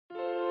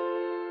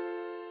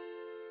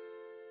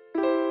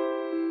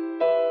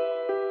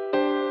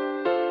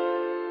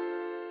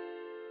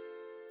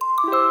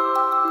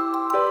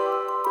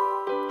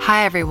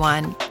Hi,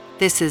 everyone.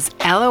 This is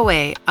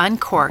LOA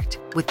Uncorked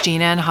with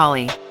Gina and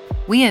Holly.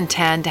 We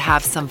intend to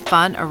have some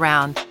fun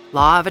around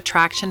law of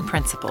attraction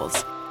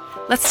principles.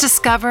 Let's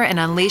discover and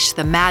unleash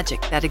the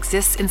magic that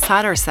exists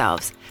inside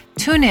ourselves.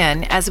 Tune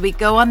in as we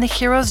go on the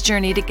hero's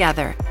journey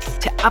together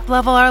to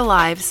uplevel our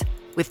lives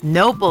with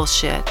no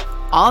bullshit,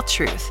 all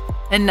truth,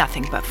 and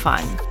nothing but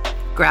fun.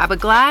 Grab a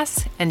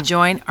glass and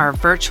join our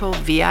virtual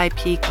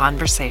VIP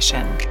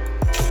conversation.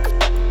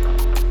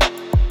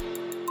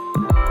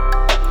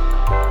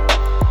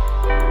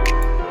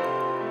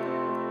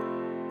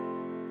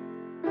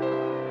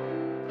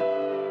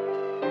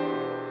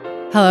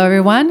 Hello,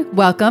 everyone.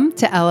 Welcome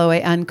to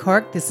LOA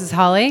Uncorked. This is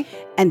Holly.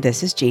 And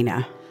this is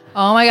Gina.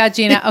 Oh my God,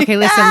 Gina. Okay,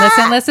 listen.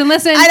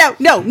 I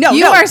know. No.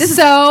 You are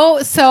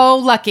so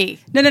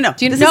lucky. No.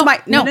 Gina, This is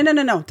my. No.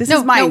 This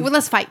is mine. No,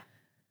 let's fight.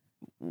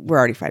 We're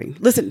already fighting.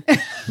 Listen.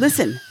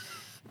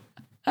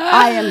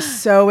 I am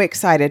so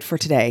excited for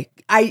today.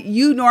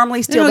 You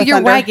normally steal the you're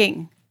thunder.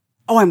 wagging.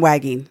 Oh, I'm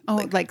wagging.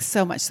 Oh, like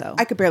so much so.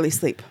 I could barely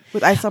sleep.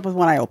 I slept with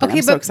one eye open.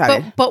 I'm so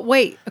excited. But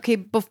wait. Okay,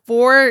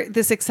 before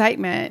this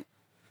excitement,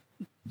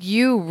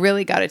 you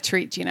really got a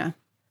treat, Gina.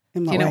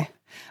 In what way?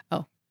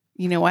 Oh,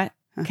 you know what?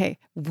 Huh? Okay,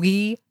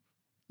 you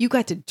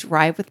got to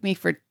drive with me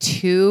for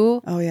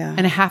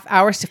 2.5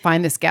 hours to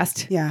find this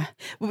guest. Yeah.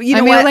 Well, you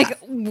know what?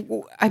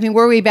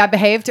 Were we bad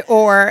behaved,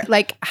 or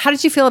like, how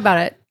did you feel about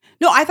it?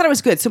 No, I thought it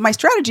was good. So my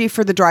strategy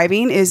for the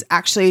driving is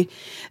actually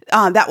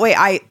that way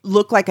I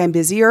look like I'm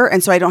busier,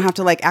 and so I don't have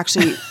to like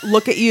actually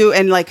look at you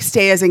and like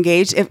stay as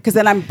engaged. Because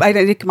then I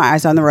keep my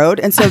eyes on the road,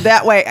 and so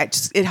that way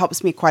it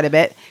helps me quite a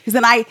bit. Because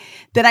then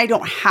I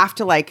don't have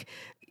to like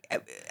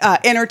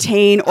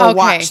entertain or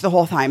watch the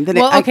whole time. Then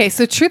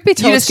so truth be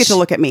told, you just get to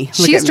look at me.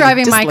 She's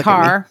driving my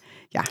car.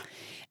 Yeah,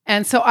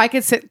 and so I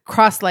could sit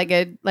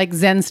cross-legged like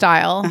Zen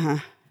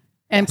style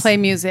and play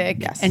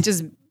music and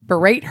just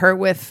berate her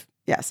with.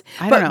 Yes,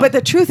 but the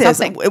truth is,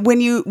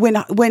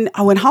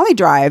 when Holly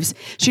drives,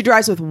 she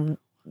drives with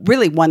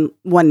really one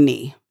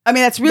knee. I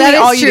mean, that's really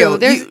all you do.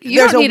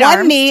 There's a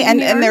one knee,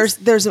 and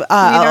there's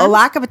a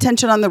lack of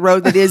attention on the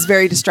road that is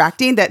very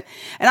distracting. And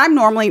I'm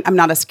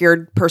not a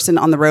scared person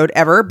on the road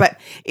ever, but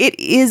it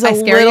is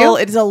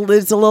a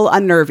little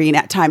unnerving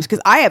at times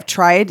because I have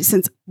tried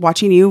since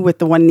watching you with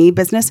the one knee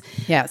business.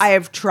 Yes, I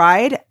have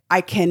tried. I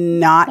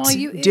cannot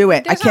do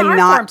it. I cannot. An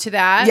art form to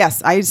that.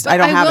 Yes, I don't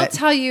have it. I will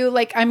tell you,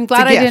 like, I'm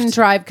glad I didn't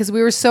drive because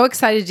we were so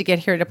excited to get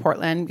here to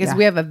Portland because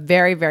we have a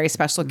very, very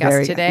special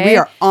guest today. We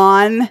are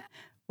on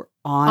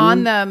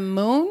the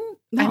moon.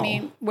 No. I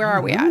mean, where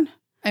are we at?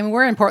 I mean,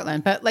 we're in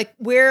Portland, but like,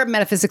 where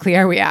metaphysically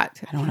are we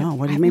at? I don't know.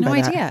 What do you mean by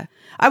that? No idea.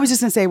 I was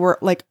just gonna say we're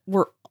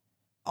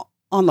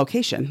on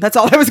location. That's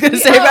all I was gonna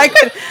say.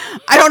 But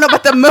I don't know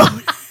about the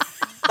moon.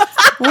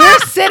 We're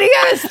sitting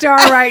at a star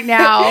right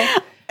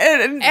now.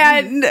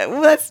 And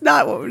that's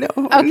not. No,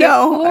 okay,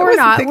 no, we're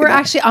not. We're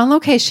actually on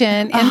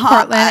location in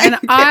Portland, and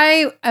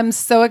I am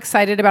so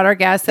excited about our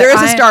guest. There is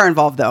a star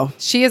involved, though.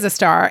 She is a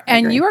star,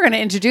 and you are going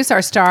to introduce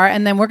our star,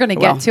 and then we're going to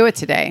get to it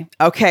today.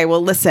 Okay. Well,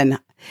 listen.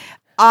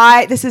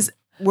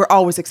 We're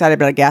always excited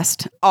about a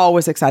guest.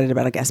 Always excited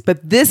about a guest,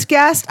 but this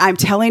guest, I'm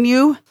telling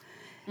you,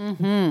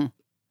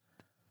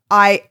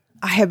 I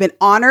have been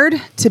honored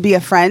to be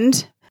a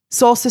friend,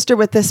 soul sister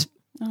with this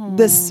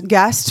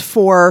guest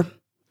for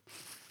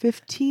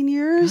 15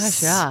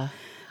 years. Gosh,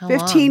 yeah.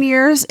 15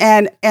 years.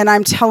 And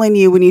I'm telling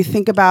you, when you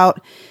think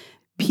about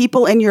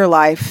people in your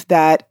life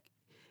that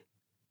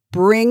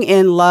bring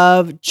in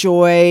love,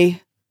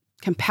 joy,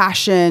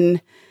 compassion,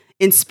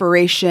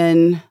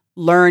 inspiration,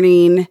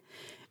 learning,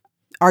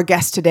 our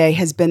guest today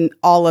has been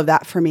all of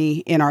that for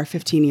me in our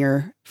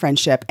 15-year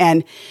friendship.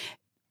 And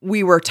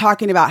we were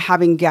talking about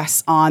having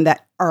guests on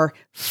that are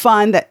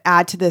fun, that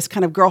add to this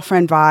kind of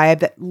girlfriend vibe,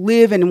 that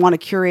live and want to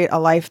curate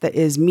a life that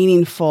is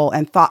meaningful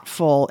and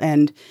thoughtful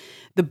and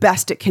the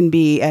best it can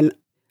be. And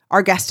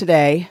our guest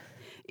today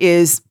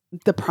is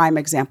the prime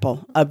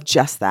example of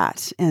just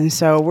that. And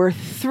so we're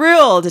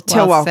thrilled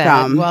to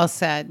welcome. Well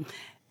said.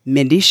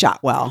 Mindy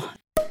Shotwell.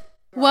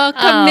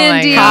 Welcome,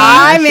 Mindy.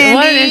 Hi,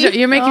 Mindy.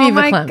 You're making me Oh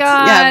my verklempt.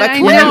 God. Yeah, but I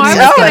know. I was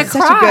that's going to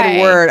such a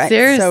good word.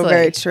 Seriously. So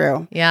very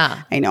true.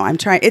 Yeah. I know. I'm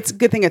trying. It's a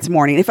good thing it's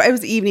morning. If it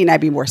was evening,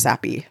 I'd be more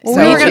sappy. Well,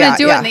 we were going to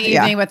do it in the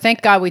evening, but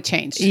thank God we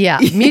changed. Yeah.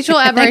 Mutual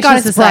God Admiration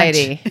it's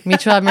Society.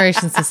 Mutual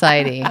Admiration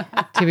Society.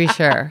 To be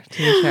sure.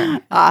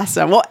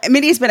 Awesome. Well,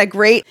 Mindy's been a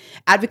great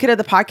advocate of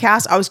the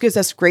podcast. Always gives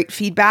us great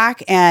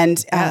feedback.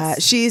 And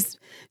she's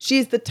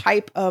the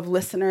type of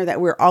listener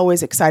that we're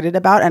always excited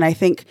about. And I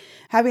think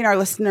having our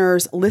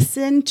listeners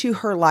listen to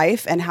her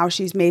life and how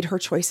she's made her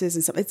choices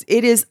and stuff,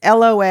 it is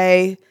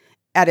LOA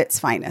at its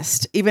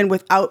finest, even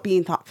without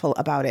being thoughtful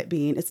about it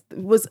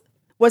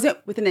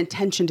wasn't with an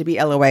intention to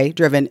be LOA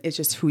driven. It's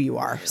just who you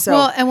are. So,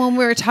 well, and when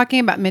we were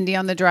talking about Mindy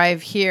on the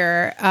drive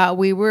here,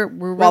 we were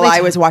really while I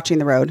was watching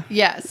the road.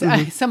 Yes,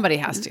 somebody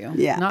has to.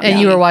 Yeah, not And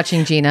me. you were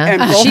watching Gina. And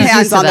both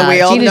hands on the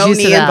wheel, Gina's no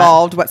used to knee that.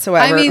 involved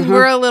whatsoever. I mean,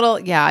 we're a little,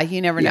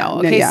 you never know.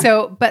 Okay, yeah.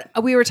 so, but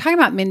we were talking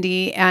about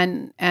Mindy,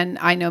 and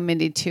I know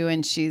Mindy too,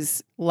 and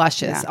she's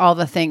luscious, Yeah. all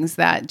the things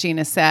that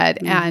Gina said.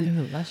 And,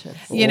 Ooh, luscious.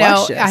 you know,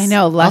 Luscious. I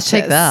know, luscious.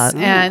 take that.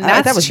 And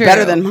that's that was true.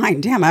 better than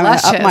mine. Damn, I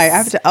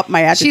have to up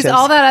my adjectives. She's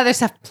all that other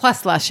stuff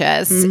plus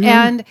luscious.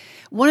 And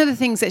one of the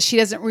things that she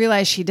doesn't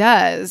realize she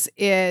does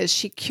is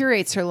she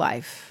curates her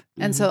life.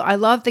 And so I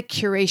love the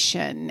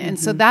curation. And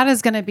so that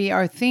is going to be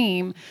our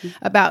theme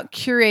about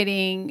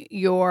curating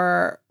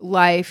your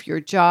life, your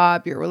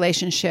job, your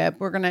relationship.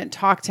 We're going to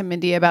talk to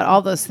Mindy about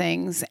all those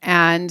things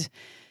and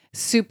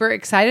super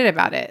excited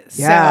about it.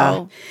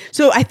 Yeah.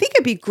 So I think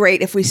it'd be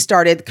great if we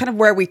started kind of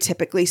where we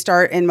typically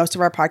start in most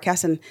of our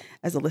podcasts. And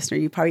as a listener,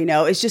 you probably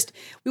know, it's just,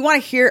 we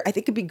want to hear, I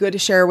think it'd be good to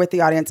share with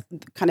the audience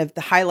kind of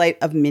the highlight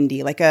of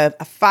Mindy, like a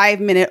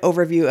 5-minute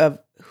overview of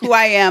who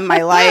I am,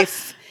 my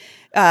life,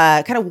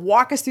 kind of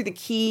walk us through the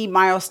key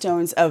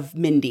milestones of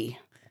Mindy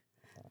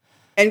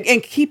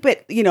and keep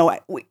it, you know,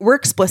 we're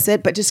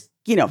explicit, but just,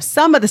 you know,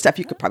 some of the stuff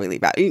you could probably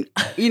leave out. You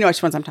know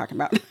which ones I'm talking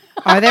about.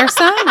 Are there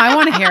some? I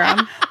want to hear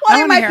them. Well,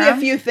 there might be a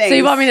few things. So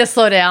you want me to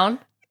slow down?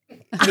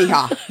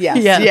 Miha. Yes.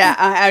 Yes.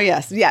 Yeah.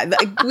 Yes. Yeah.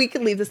 We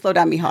could leave the slow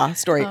down Miha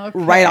story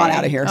right on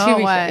out of here. Oh,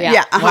 what?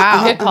 Yeah.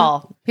 Wow. Good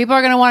call. People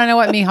are going to want to know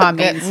what Miha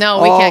means.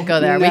 No, we can't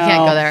go there. We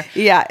can't go there.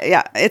 Yeah.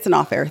 Yeah. It's an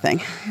off-air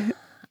thing,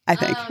 I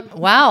think.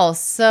 Wow.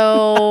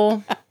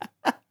 So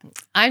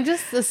I'm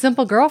just a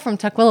simple girl from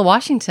Tukwila,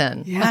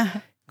 Washington.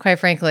 Yeah. Quite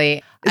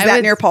frankly. Is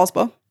that near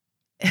Paulsbo?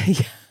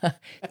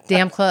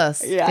 Damn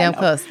close. Yeah, Damn I know.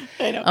 close.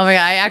 I know. Oh my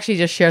God. I actually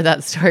just shared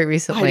that story I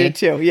recently. did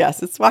too.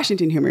 Yes. It's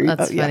Washington humor.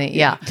 That's funny.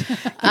 Yeah.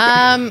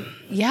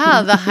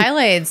 Yeah. The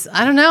highlights.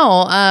 I don't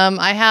know.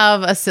 I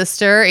have a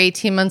sister,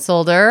 18 months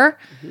older.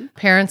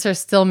 Parents are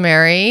still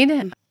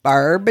married.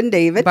 Barb and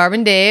David. Barb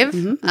and Dave.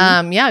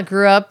 Yeah.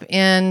 Grew up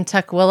in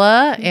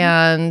Tukwila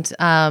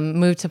and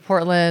moved to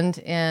Portland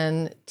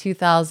in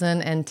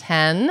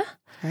 2010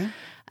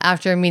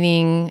 after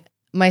meeting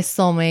my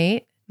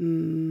soulmate,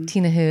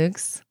 Tina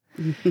Hoogs.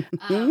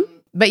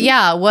 But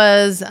yeah,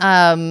 was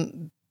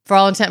for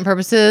all intent and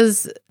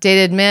purposes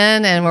dated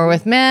men and were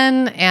with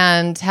men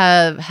and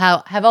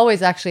have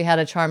always actually had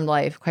a charmed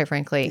life, quite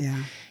frankly.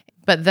 Yeah.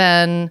 But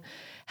then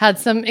had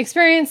some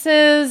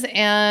experiences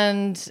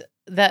and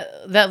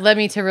that led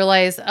me to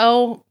realize,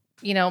 oh,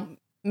 you know,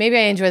 maybe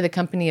I enjoy the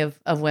company of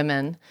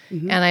women.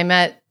 And I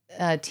met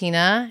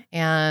Tina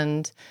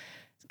and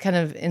kind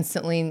of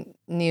instantly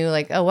knew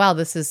like, oh wow,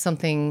 this is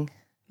something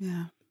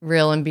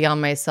real and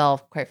beyond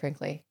myself, quite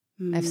frankly.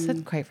 I've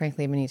said quite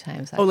frankly many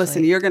times. Actually. Oh,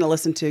 listen, you're going to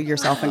listen to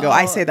yourself and go,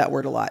 I say that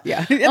word a lot.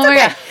 Yeah. It's Oh my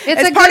okay. God.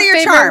 It's a part good of your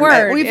favorite charm.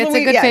 word. We've It's a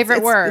only- good yes,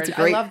 favorite word. It's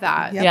great. I love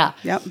that. Yep. Yeah.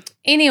 Yep.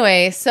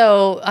 Anyway,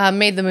 so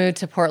made the move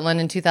to Portland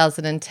in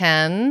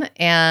 2010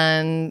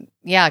 and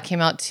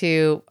came out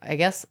to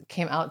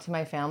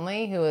my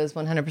family who was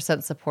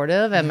 100%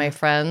 supportive and my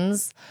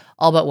friends,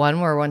 all but one,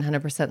 were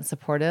 100%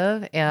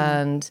 supportive.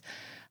 And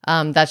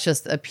that's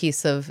just a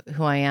piece of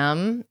who I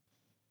am.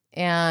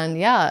 And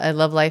I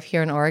love life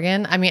here in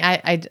Oregon. I mean,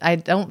 I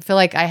don't feel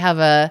like I have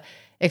a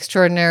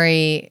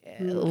extraordinary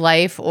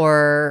life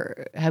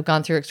or have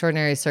gone through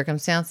extraordinary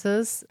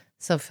circumstances.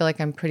 So I feel like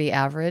I'm pretty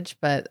average,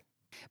 but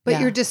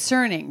you're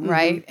discerning,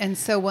 right? And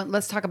so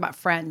let's talk about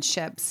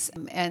friendships.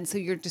 And so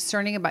you're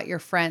discerning about your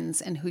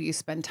friends and who you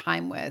spend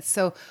time with.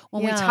 So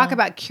when we talk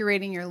about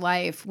curating your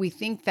life, we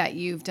think that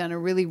you've done a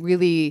really,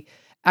 really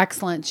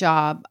excellent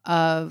job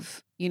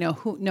of, you know,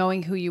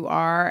 knowing who you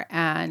are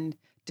and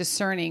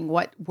discerning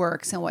what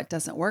works and what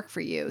doesn't work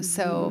for you.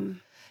 So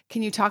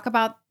can you talk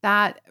about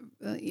that?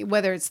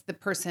 Whether it's the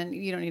person,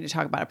 you don't need to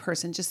talk about a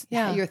person, just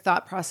your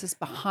thought process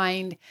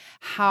behind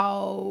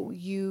how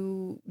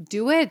you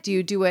do it. Do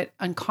you do it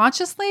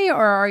unconsciously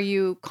or are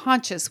you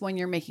conscious when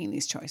you're making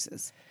these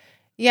choices?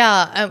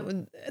 Yeah.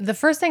 The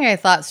first thing I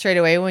thought straight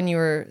away when you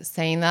were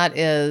saying that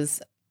is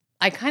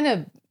I kind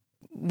of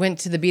went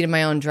to the beat of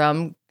my own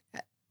drum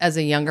as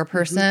a younger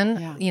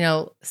person. You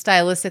know,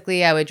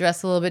 stylistically, I would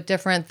dress a little bit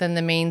different than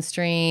the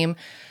mainstream.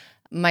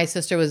 My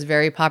sister was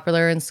very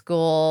popular in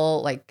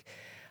school, like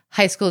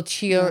high school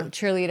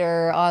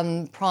cheerleader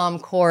on prom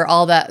court,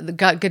 all that,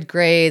 got good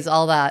grades,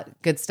 all that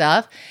good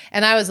stuff.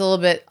 And I was a little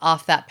bit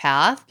off that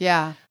path.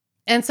 Yeah.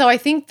 And so I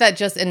think that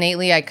just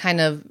innately, I kind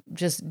of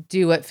just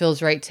do what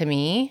feels right to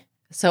me.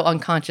 So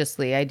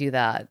unconsciously, I do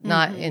that,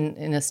 not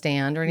in a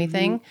stand or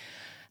anything.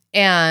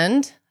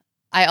 And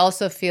I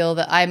also feel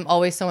that I'm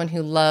always someone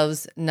who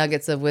loves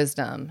nuggets of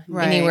wisdom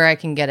anywhere I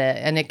can get it.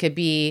 And it could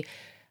be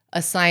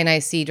a sign I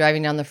see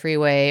driving down the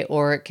freeway,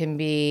 or it can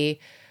be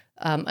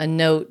a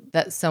note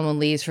that someone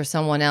leaves for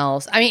someone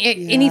else. I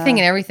mean, anything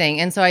and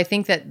everything. And so I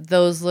think that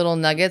those little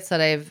nuggets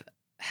that I've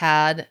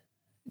had,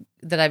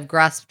 that I've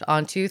grasped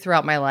onto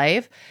throughout my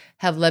life,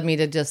 have led me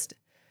to,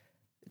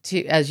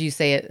 as you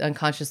say it,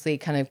 unconsciously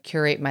kind of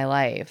curate my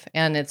life.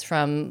 And it's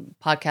from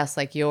podcasts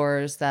like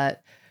yours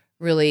that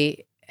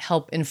really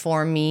help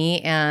inform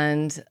me,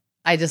 and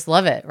I just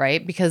love it,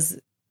 right? Because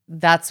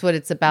that's what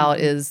it's about,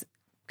 is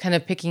kind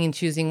of picking and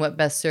choosing what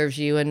best serves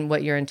you and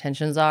what your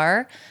intentions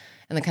are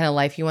and the kind of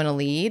life you want to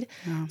lead.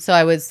 So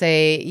I would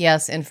say,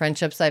 yes, in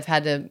friendships, I've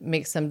had to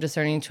make some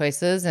discerning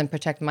choices and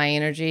protect my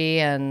energy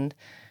and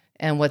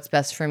what's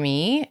best for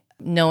me.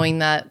 knowing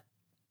that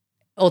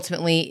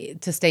ultimately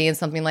to stay in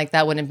something like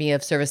that wouldn't be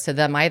of service to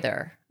them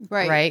either.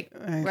 Right.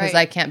 Because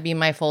I can't be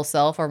my full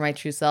self or my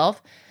true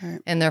self. Right.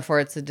 And therefore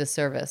it's a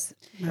disservice.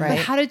 Right. But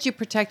how did you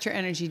protect your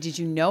energy? Did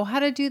you know how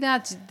to do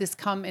that? Did this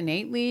come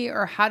innately?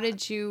 Or how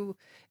did you,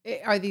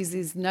 are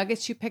these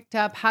nuggets you picked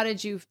up? How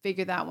did you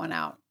figure that one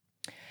out?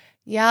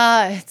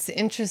 Yeah, it's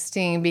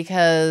interesting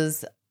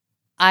because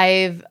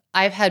I've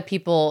had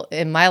people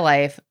in my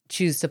life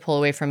choose to pull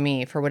away from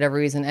me for whatever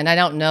reason. And I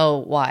don't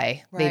know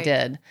why they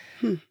did.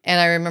 And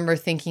I remember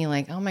thinking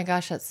like, oh my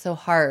gosh, that's so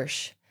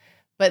harsh.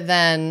 But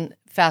then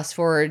fast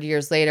forward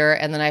years later,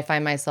 and then I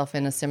find myself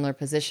in a similar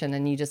position,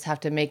 and you just have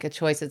to make a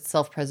choice. It's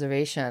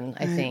self-preservation,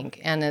 I think.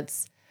 And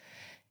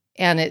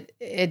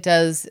it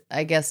does,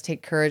 I guess,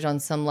 take courage on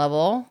some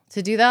level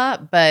to do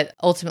that. But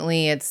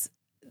ultimately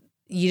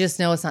you just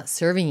know it's not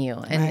serving you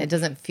and it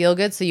doesn't feel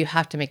good. So you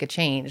have to make a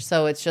change.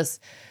 So it's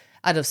just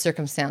out of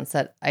circumstance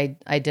that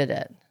I did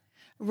it.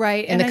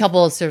 Right. In a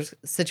couple of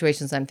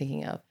situations I'm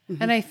thinking of.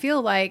 And I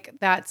feel like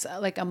that's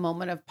like a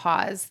moment of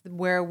pause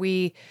where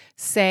we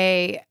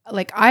say,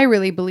 like, I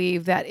really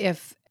believe that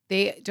if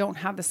they don't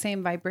have the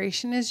same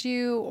vibration as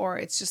you, or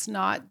it's just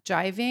not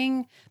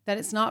jiving, that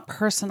it's not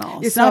personal.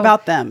 It's not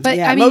about them. But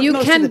I mean, you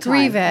can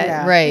grieve it.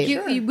 Yeah.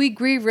 Right. We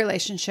grieve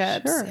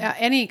relationships,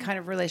 any kind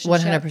of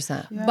relationship.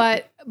 100%.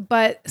 Yeah.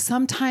 But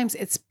sometimes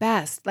it's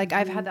best. Like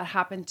I've had that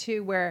happen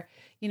too, where,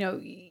 you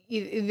know,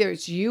 either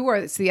it's you or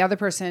it's the other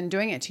person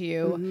doing it to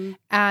you.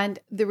 And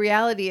the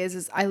reality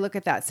is I look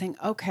at that saying,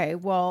 okay,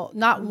 well,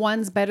 not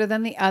one's better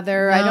than the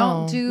other. No. I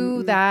don't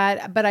do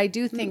that. But I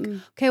do think,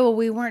 okay, well,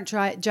 we weren't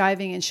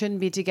jiving and shouldn't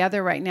be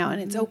together right now.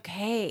 And it's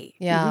okay.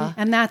 Yeah.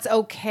 And that's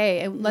okay.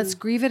 And let's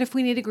grieve it if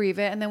we need to grieve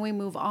it. And then we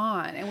move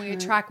on and we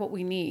attract what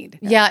we need.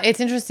 Yeah, it's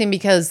interesting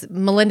because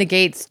Melinda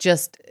Gates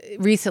just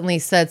recently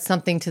said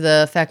something to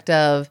the effect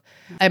of,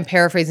 I'm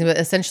paraphrasing, but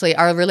essentially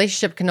our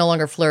relationship can no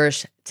longer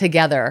flourish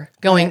together,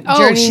 journeying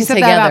she said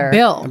together.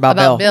 That about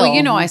Bill. Bill. Well,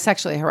 you know, I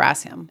sexually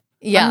harass him.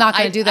 Yeah, I'm not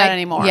going to do that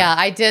anymore. Yeah,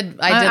 I did.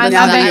 I'm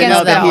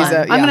against that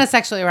one. I'm going to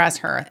sexually harass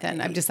her. Then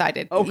I've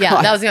decided. Oh,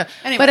 yeah, that was good.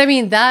 Anyway. But I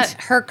mean,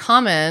 her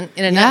comment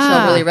in a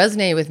nutshell really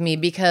resonated with me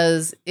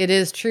because it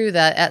is true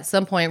that at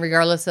some point,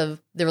 regardless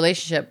of the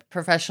relationship,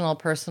 professional,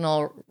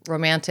 personal,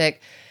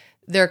 romantic,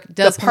 there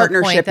does come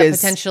a point that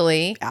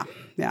potentially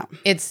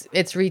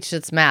it's reached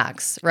its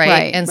max,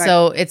 right? And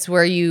so it's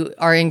where you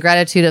are in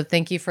gratitude of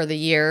thank you for the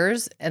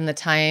years and the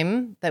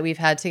time that we've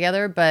had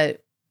together,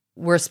 but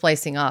we're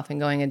splicing off and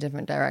going a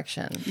different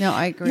direction. No,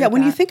 I agree. Yeah, with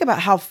when that. you think about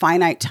how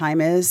finite time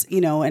is,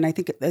 you know, and I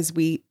think as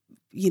we,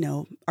 you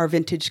know, our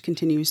vintage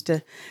continues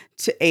to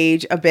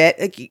age a bit,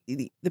 like,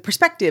 the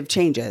perspective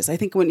changes. I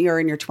think when you're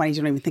in your 20s,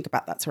 you don't even think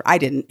about that. I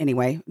didn't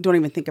anyway. Don't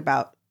even think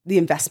about the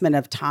investment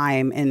of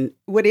time and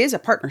what is a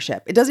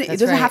partnership. It doesn't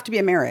have to be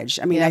a marriage.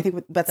 I mean, I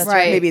think that's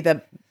maybe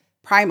the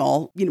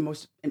primal, you know,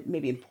 most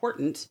maybe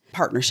important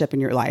partnership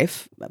in your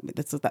life.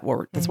 That's what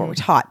we're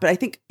taught. But I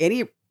think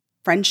any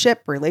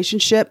friendship,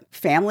 relationship,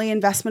 family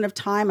investment of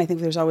time, I think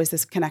there's always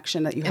this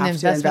connection that you have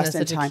to invest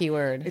in time. A key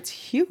word. It's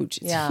huge.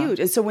 It's huge.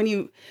 And so when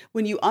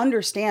you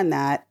understand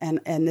that,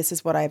 and this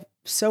is what I've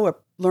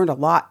learned a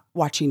lot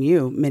watching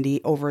you,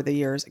 Mindy, over the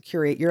years,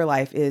 curate your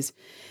life is,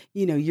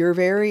 you know, you're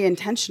very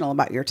intentional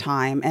about your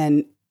time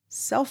and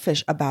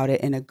selfish about it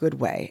in a good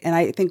way. And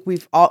I think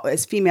we've all,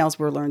 as females,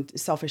 we're learned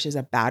selfish is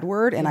a bad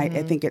word. And I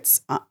think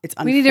it's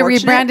unfortunate. We need to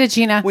rebrand it,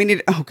 Gina. We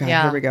need, oh God,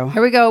 here we go.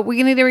 Here we go.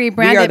 We need to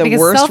rebrand it. We are the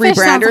worst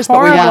rebranders,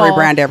 but we want to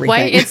rebrand everything.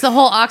 Why? It's the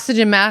whole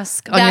oxygen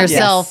mask on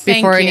yourself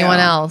before anyone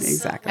else.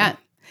 Exactly. Yeah.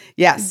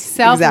 Yes.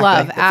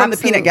 Self-love. Exactly. From the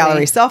Peanut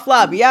Gallery.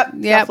 Self-love. Yep.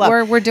 Yep.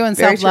 Self-love. We're doing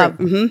Very self-love.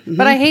 true.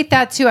 But I hate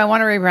that too. I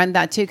want to rebrand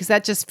that too, because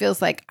that just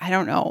feels like, I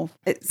don't know.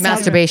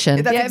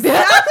 Masturbation. That's exactly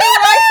what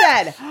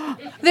I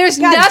said. There's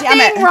God damn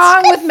nothing it.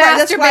 wrong with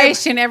That's why-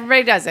 masturbation.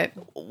 Everybody does it.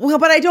 Well,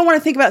 but I don't want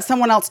to think about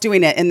someone else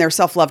doing it in their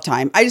self-love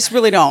time. I just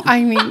really don't.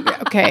 I mean,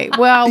 okay.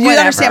 Well, you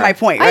understand my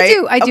point, right?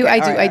 I do. Okay,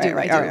 I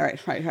Right.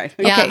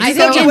 Yeah, Okay, I you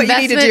think do what you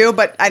need to investment- do,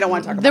 but I don't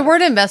want to talk about The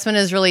word investment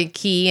is really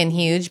key and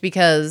huge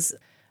because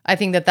I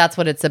think that's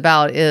what it's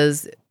about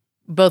is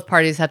both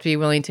parties have to be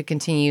willing to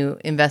continue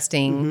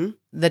investing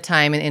the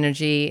time and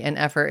energy and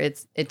effort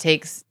it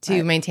takes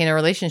to maintain a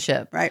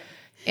relationship. Right.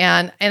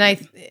 And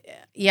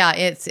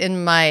it's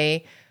in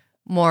my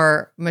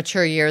more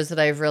mature years that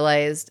I've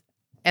realized,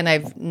 and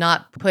I've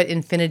not put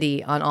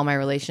infinity on all my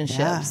relationships.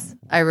 Yeah.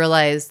 I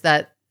realized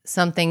that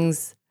some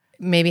things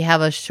maybe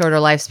have a shorter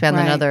lifespan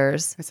than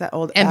others. It's that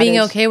old and being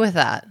adage, okay with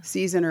that.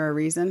 season or a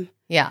reason.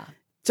 Yeah.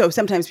 So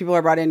sometimes people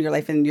are brought into your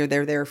life and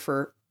they're there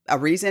for a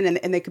reason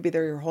and they could be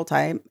there your whole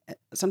time.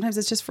 Sometimes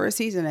it's just for a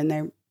season and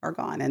they are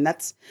gone. And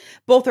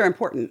both are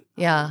important.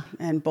 Yeah.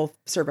 And both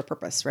serve a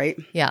purpose, right?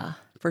 Yeah.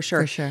 For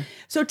sure. For sure.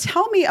 So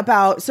tell me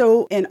about,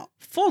 in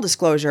full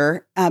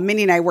disclosure,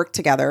 Minnie and I worked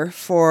together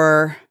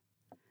for,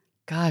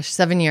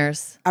 7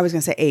 years. I was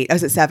going to say 8. I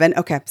was at 7.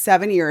 Okay.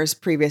 7 years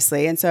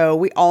previously. And so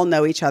we all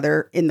know each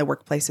other in the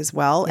workplace as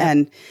well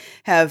and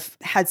have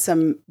had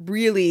some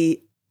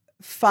really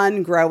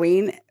fun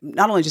growing,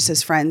 not only just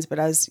as friends, but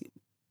as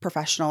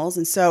professionals.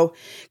 And so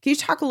can you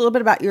talk a little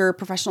bit about your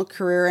professional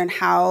career and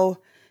how,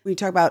 when you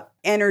talk about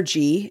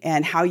energy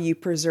and how you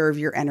preserve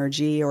your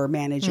energy or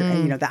manage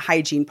your, the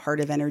hygiene part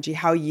of energy,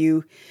 how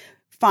you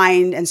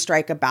find and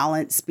strike a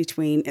balance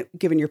between,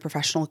 given your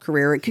professional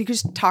career. Can you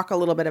just talk a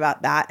little bit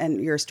about that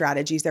and your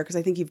strategies there? Because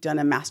I think you've done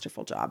a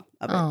masterful job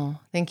of it. Oh,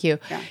 thank you.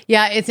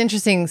 Yeah, it's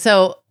interesting.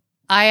 So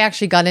I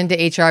actually got into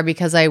HR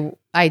because I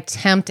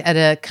temped at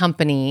a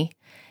company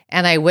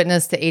and I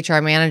witnessed the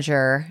HR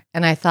manager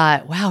and I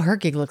thought, wow, her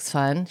gig looks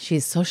fun.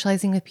 She's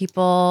socializing with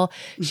people.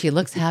 She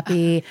looks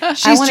happy. I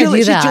want to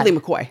do that. She's Julie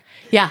McCoy.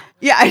 Yeah.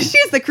 Yeah,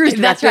 she's the cruise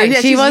director. That's right.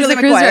 Yeah, she was Julie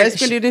the cruise McCoy. director. I was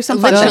going to do some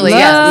fun Literally,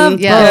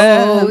 things.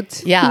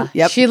 yes. Yeah. Yeah.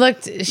 Yep. She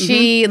looked like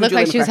she was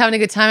McCoy. having a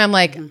good time. I'm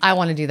like, I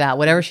want to do that,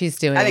 whatever she's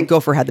doing. I think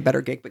Gopher had the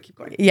better gig, but keep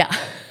going. Yeah.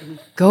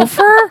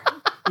 Gopher?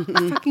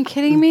 Fucking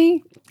kidding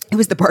me? It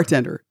was the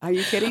bartender. Are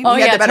you kidding? Oh,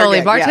 He had yeah, the better totally.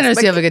 gig, Bartenders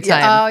yes. do have a good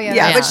time. Oh, yeah.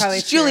 Yeah, that's but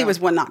probably Julie true. was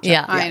one notch.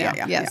 Yeah. I know.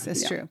 Yes,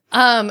 it's true.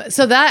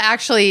 So that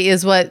actually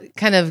is what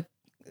kind of,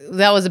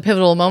 that was a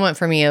pivotal moment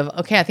for me of,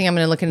 okay, I think I'm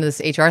going to look into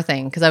this HR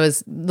thing because I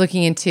was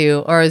looking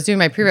into, or I was doing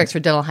my prereqs for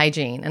dental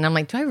hygiene. And I'm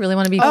like, do I really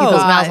want to be in people's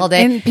mouths all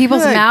day? In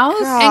people's Good mouths?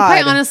 God. And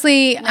quite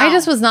honestly, I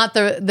just was not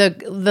the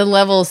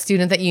level of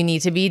student that you need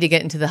to be to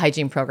get into the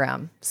hygiene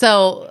program.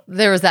 So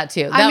there was that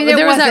too. I mean,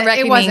 there was that it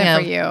reckoning wasn't of,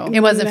 for you.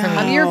 It wasn't for me.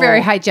 I mean, you're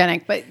very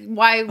hygienic, but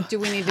why do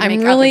we need to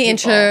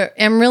make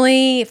I'm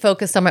really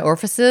focused on my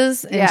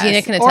orifices, and Yes.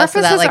 Gina can attest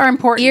to that. Orifices Like are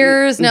important.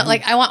 ears, no,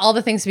 like I want all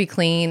the things to be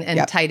clean and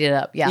Yep. tidied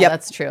up. Yeah, Yep.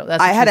 that's true.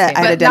 That's I a had true a- I statement.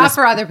 had a But not dentist-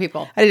 for other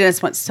people. I had a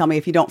dentist once tell me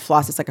if you don't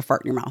floss, it's like a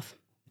fart in your mouth.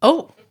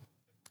 Oh,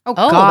 Oh,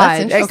 that's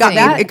God.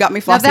 interesting. It got me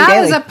Now flossing that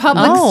daily. is a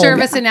public Oh.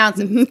 service You're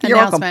welcome.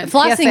 announcement.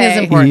 flossing PSA. is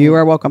important. You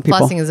are welcome, people.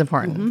 Flossing is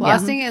important.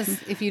 Flossing is,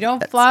 if you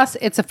don't floss,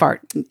 it's a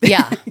fart.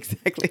 Yeah.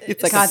 Exactly.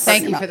 It's like a God, fart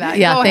thank in you your for mouth. that.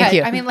 Yeah, Go thank ahead.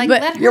 you. I mean, like,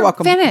 But let her You're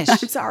welcome. finish. I'm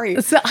sorry.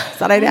 So-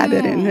 Thought I'd add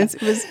it in.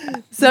 It was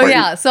So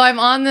yeah, so I'm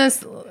on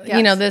this,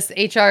 Yes. this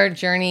HR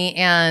journey,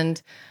 and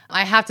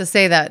I have to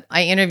say that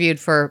I interviewed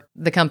for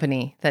the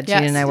company that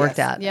Gina and I worked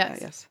at. Yes.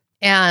 Yes.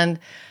 And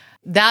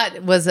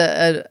that was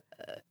a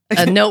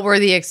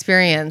noteworthy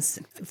experience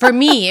for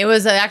me. It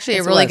was actually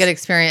a really good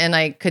experience, and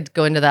I could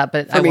go into that,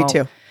 but For I me won't.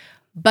 too.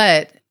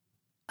 But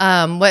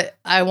what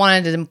I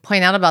wanted to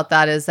point out about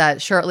that is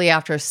that shortly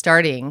after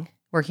starting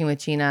working with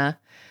Gina,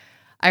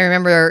 I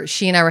remember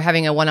she and I were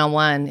having a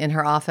one-on-one in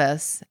her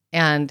office,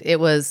 and it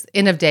was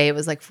end of day. It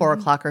was like 4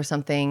 o'clock or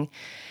something.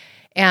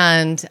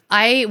 And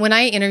when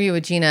I interviewed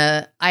with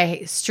Gina,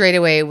 I straight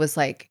away was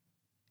like,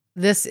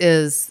 this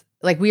is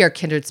like, we are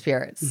kindred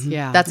spirits.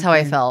 Yeah. That's how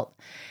I felt.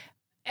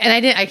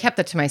 And I kept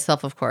that to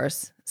myself, of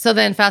course. So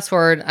then fast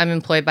forward, I'm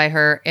employed by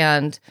her,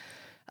 and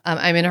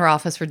I'm in her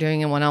office for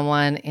doing a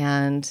one-on-one.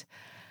 And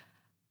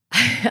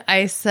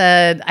I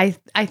said,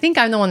 I think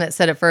I'm the one that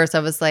said it first. I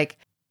was like,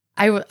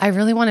 I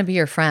really want to be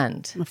your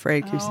friend. I'm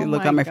afraid. You see the Oh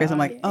look my on my face. I'm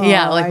God. like, oh,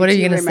 Yeah, like, what I are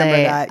you do going to remember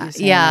say? that, you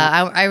saying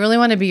that. I really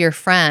want to be your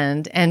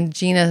friend. And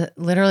Gina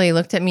literally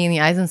looked at me in the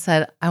eyes and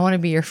said, I want to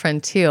be your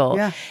friend too.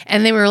 Yeah.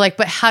 And then we were like,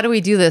 but how do we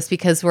do this?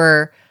 Because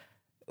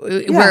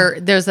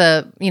there's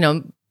a,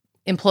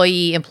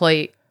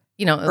 employee,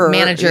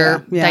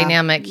 manager yeah.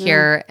 dynamic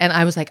here. And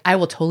I was like, I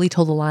will totally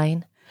toe the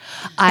line.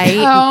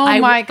 Oh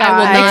my God. I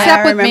will not.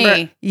 Except with remember-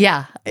 me.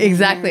 Yeah,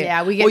 exactly.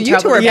 Yeah, we get Well, in you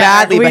two trouble. are Yeah,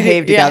 badly we did.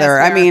 behaved Yeah, together.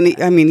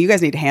 that's I mean, you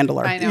guys need to handle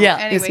her. I know. Yeah.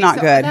 Anyway, It's not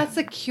good. That's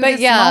the cutest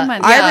yeah,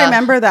 moment. I- I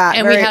remember that.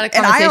 And we had a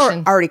conversation.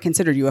 And I already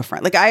considered you a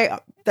friend. Like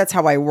that's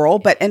how I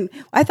roll. And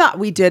I thought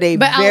we did a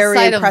But very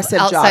outside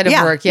impressive of job.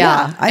 work,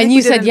 yeah. I think And we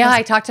you did said, an yeah, I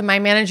impressive- talked to my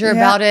manager Yeah,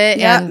 about it,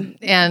 yeah.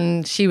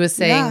 and she was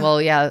saying, Yeah.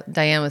 well, yeah,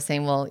 Diane was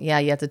saying, well, yeah,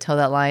 you have to toe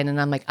that line, and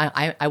I'm like,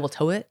 I will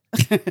toe it,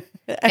 I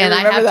and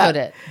I remember have that. towed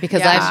it because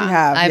Yeah. Yes, you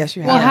have. Yes,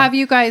 you have. Well, have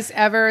you guys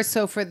ever,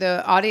 so for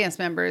the audience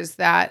members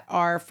that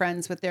are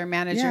friends with their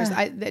managers,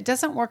 Yeah. it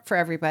doesn't work for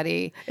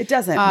everybody. It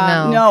doesn't.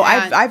 No. No,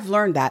 And- I've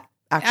learned that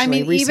actually. I mean,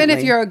 even recently.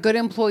 if you're a good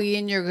employee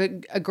and you're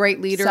a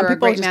great leader Some or a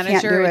people great just can't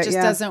manager, do it it, just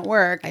yeah. doesn't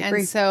work. I agree.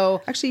 And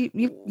so actually,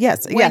 when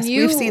yes,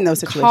 you we've seen those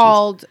situations.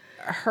 called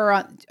her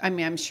on, I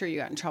mean, I'm sure you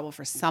got in trouble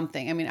for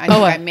something. I mean, I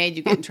think I made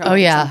you get in trouble Oh,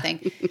 yeah. for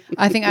something.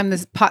 I think I'm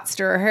this pot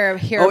stirrer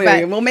here. Oh but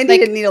yeah. Well, Mindy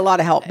didn't need a lot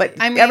of help, but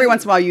I mean- every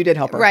once in a while you did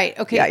help her. Right.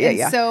 Okay.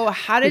 Yeah. And so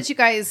how did you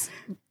guys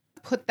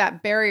put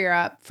that barrier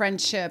up,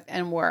 friendship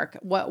and work?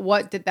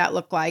 What did that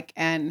look like?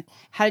 And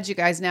how did you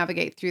guys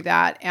navigate through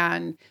that?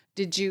 And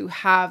did you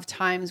have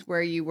times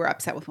where you were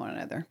upset with one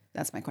another?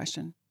 That's my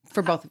question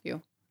for both of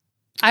you.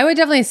 I would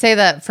definitely say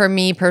that for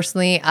me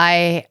personally,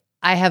 I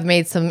have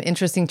made some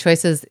interesting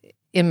choices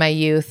in my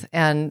youth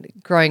and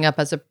growing up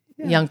as a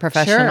young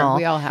professional. Sure,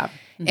 we all have.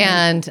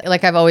 And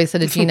like I've always said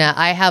to Gina,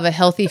 I have a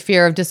healthy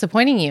fear of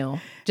disappointing you,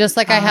 just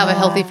like I have a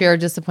healthy fear of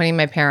disappointing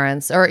my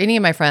parents or any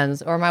of my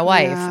friends or my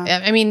wife.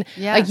 Yeah. I mean,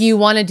 Yes. like you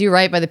want to do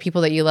right by the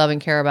people that you love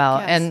and care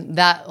about. Yes. And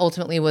that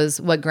ultimately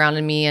was what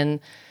grounded me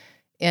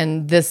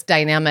in this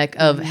dynamic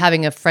of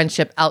having a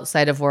friendship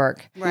outside of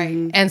work.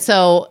 Right. And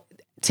so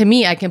to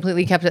me, I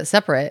completely kept it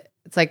separate.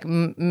 it's like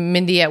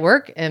Mindy at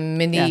work and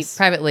Mindy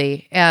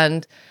privately.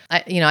 And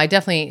I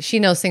definitely, she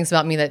knows things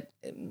about me that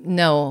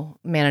no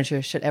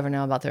manager should ever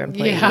know about their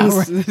employees. Yeah,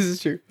 this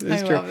is true.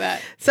 This is true. love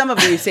that. Some of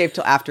them you saved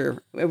till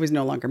after it was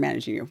no longer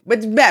managing you,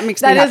 but that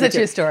makes me That is happy a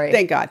true too. story.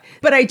 Thank God.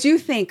 But I do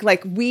think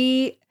like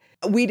we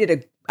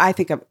did I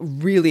think a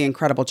really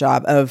incredible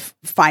job of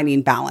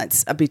finding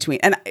balance between.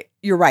 And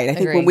you're right. I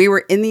think when we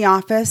were in the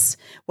office,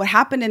 what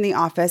happened in the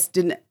office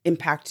didn't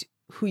impact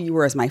who you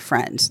were as my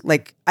friend.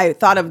 Like I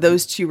thought of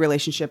those two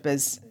relationships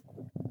as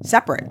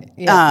separate.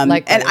 Yeah,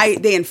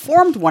 and they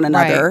informed one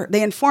another. Right.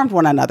 They informed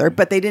one another,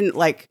 but they didn't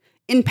like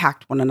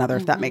impact one another,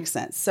 if that makes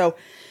sense. So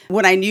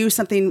when I knew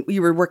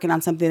you were working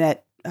on something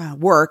at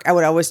work, I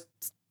would always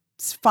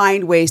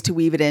find ways to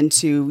weave it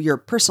into your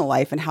personal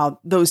life and how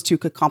those two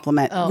could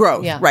complement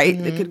growth,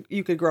 right?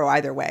 You could grow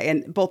either way,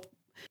 and both.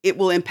 It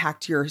will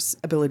impact your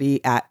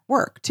ability at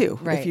work too,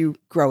 if you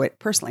grow it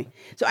personally.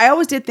 So I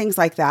always did things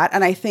like that.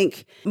 And I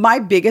think my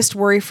biggest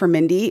worry for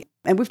Mindy,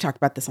 and we've talked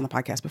about this on the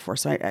podcast before,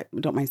 so I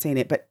don't mind saying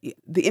it, but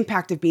the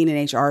impact of being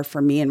in HR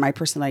for me and my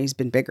personality has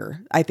been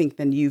bigger, I think,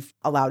 than you've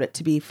allowed it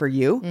to be for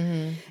you.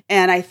 Mm-hmm.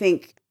 And I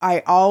think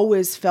I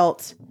always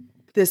felt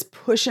this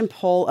push and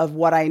pull of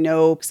what I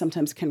know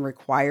sometimes can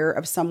require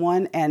of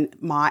someone. And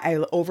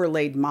I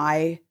overlaid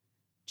my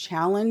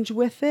challenge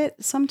with it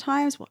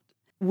sometimes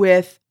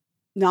with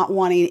not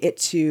wanting it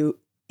to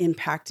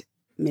impact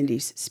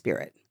Mindy's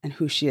spirit and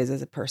who she is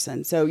as a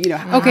person. So,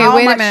 okay,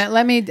 wait a minute.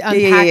 Let me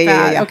unpack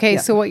that. Okay,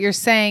 so what you're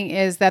saying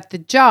is that the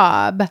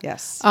job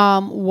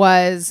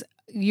was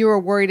you were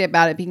worried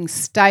about it being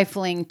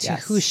stifling to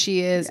who she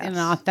is in an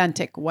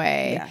authentic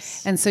way.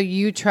 Yes. And so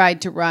you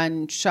tried to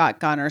run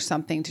shotgun or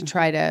something to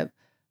try to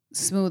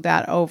smooth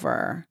that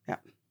over. Yeah.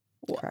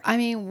 Correct. I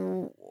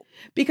mean,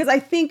 because I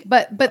think,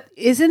 but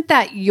isn't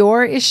that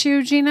your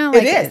issue, Gina?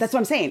 Like, it is. That's what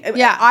I'm saying.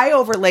 Yeah, I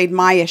overlaid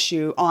my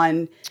issue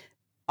on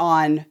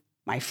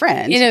my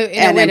friend in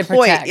a way to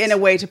protect. In a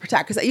way to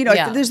protect,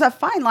 because there's a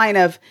fine line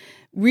of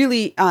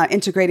really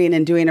integrating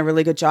and doing a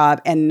really good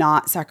job and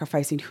not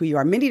sacrificing who you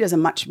are. Mindy does a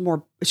much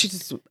more. She's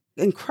just an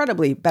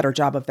incredibly better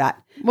job of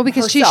that. Well,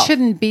 because herself. She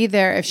shouldn't be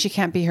there if she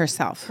can't be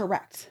herself.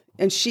 Correct.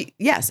 And she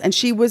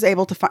was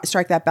able to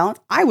strike that balance.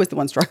 I was the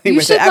one struggling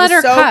with it. You should let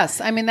her cuss.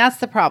 I mean, that's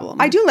the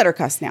problem. I do let her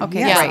cuss now. Okay,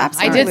 yes, right.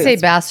 Absolutely. I did say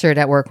bastard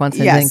at work once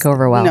and it didn't go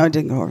over well. No, it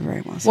didn't go over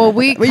very well. Well,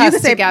 we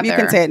cussed together. You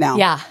can say it now.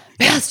 Yeah,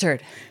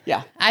 bastard.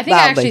 Yeah, I think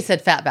I actually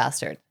said fat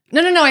bastard.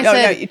 No. I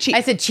said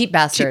cheap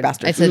bastard. Cheap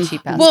bastard. I said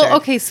cheap bastard. Well,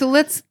 okay, so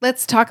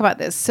let's talk about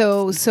this.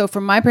 So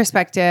from my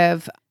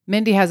perspective,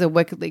 Mindy has a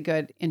wickedly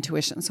good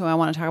intuition. So I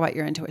want to talk about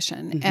your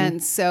intuition. Mm-hmm.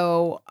 And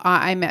so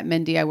I met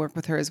Mindy. I worked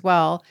with her as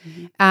well.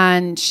 Mm-hmm.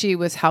 And she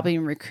was helping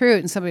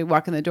recruit. And somebody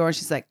walked in the door and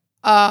she's like,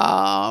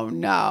 oh,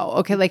 no.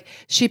 Okay, like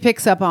she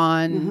picks up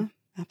on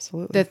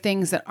absolutely the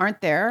things that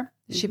aren't there.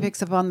 Mm-hmm. She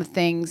picks up on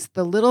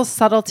the little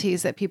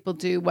subtleties that people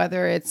do,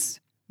 whether it's,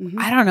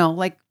 I don't know,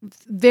 like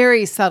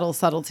very subtle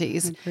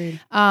subtleties.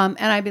 Agreed. And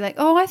I'd be like,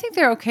 oh, I think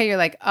they're okay. You're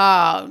like,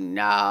 oh,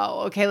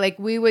 no. Okay, like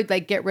we would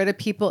like get rid of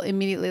people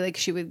immediately. Like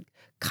she would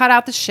cut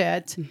out the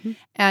shit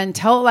and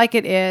tell it like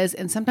it is.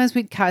 And sometimes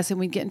we'd cuss and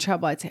we'd get in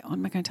trouble. I'd say, oh,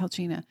 am I going to tell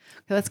Gina?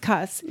 Okay, let's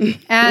cuss.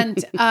 And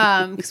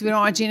because we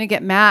don't want Gina to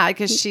get mad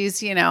because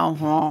she's,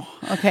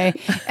 okay.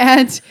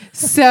 And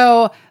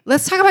so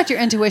let's talk about your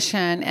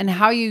intuition and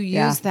how you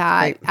use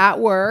that at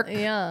work.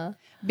 Yeah.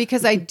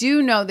 Because I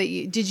do know that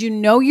did you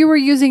know you were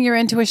using your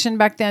intuition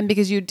back then?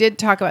 Because you did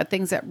talk about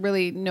things that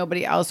really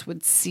nobody else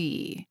would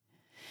see.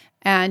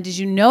 And did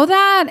you know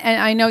that?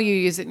 And I know you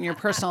use it in your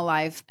personal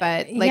life,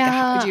 but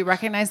how do you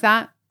recognize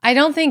that? I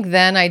don't think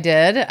then I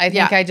did. I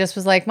think I just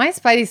was like, my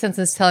spidey sense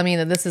is telling me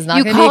that this is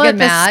not going to be a good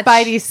match.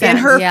 Spidey sense.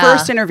 In her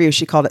first interview,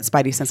 she called it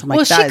spidey sense. I'm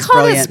like, that is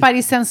brilliant. Well, she called it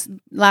spidey sense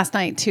last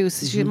night too.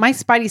 So my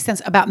spidey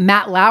sense about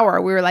Matt Lauer,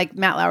 we were like,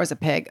 Matt Lauer's a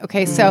pig.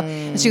 Okay, so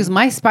she goes,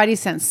 my spidey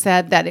sense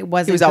said that it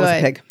wasn't He was good. always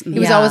a pig. He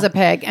was always a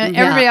pig. And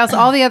everybody else,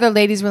 all the other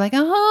ladies were like,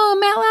 oh,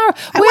 Matt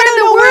Lauer, where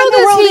in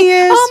the world he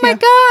is. Oh my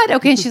God.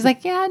 Okay, and she's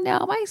like, yeah,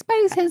 no, my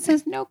spidey sense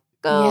says no.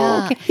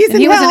 Yeah. Okay.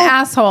 He was an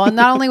asshole. And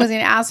not only was he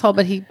an asshole,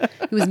 but he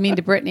was mean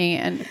to Brittany.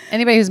 And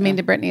anybody who's mean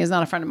to Brittany is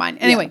not a friend of mine.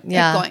 Anyway, keep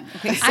going.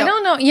 Okay, I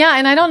don't know. Yeah.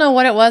 And I don't know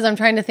what it was. I'm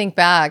trying to think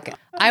back.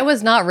 I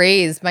was not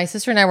raised, my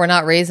sister and I were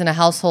not raised in a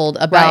household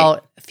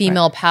about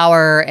female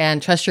power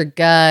and trust your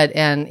gut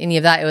and any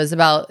of that. It was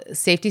about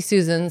safety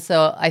Susan.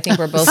 So I think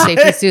we're both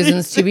safety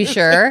Susans to be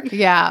sure.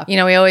 Yeah.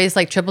 We always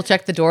like triple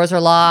check the doors are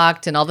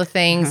locked and all the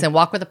things and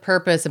walk with a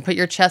purpose and put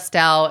your chest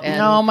out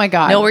and oh my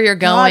God, know where you're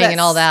going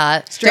and all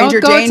that. Stranger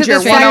danger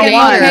 101.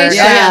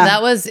 Yeah,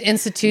 that was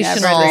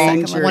institutional.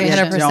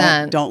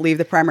 100%. Don't leave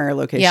the primary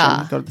location.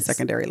 Yeah. Go to the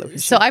secondary location.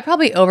 So I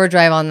probably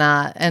overdrive on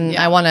that. And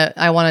I want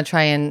to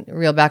try and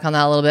reel back on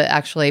that a little bit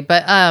actually.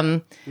 But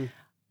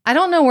I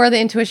don't know where the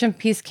intuition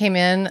piece came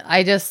in.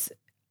 I just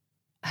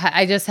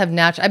have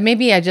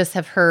maybe I just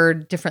have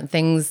heard different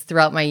things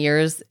throughout my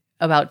years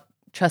about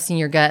trusting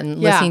your gut and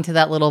listening to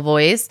that little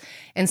voice.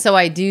 And so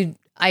I do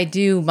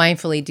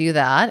mindfully do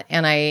that.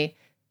 And I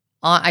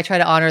try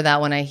to honor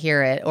that when I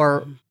hear it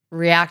or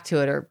react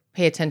to it or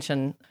pay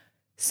attention.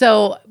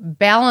 So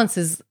balance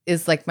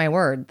is like my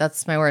word.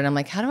 That's my word. I'm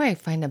like, how do I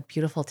find a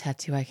beautiful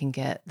tattoo I can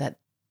get that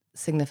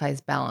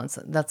signifies balance?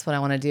 That's what I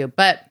want to do.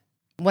 But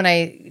when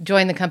I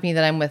joined the company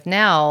that I'm with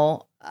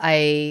now,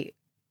 I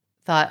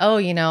thought,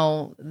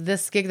 oh,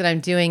 this gig that I'm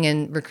doing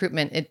in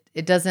recruitment,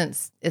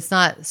 it's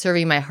not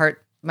serving my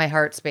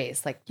heart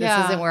space. Like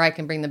this isn't where I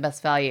can bring the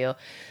best value.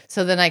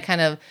 So then I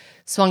kind of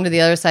swung to the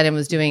other side and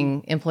was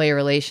doing employee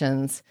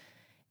relations.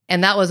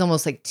 And that was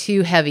almost like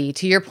too heavy,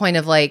 to your point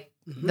of like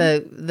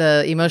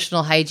the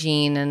emotional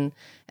hygiene and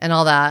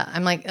all that.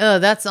 I'm like, oh,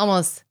 that's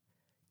almost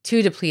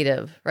too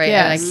depletive, right?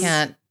 Yes.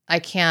 And I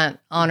can't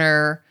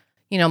honor,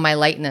 my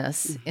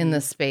lightness in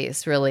this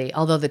space, really.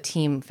 Although the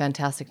team,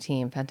 fantastic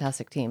team.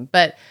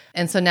 But,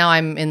 and so now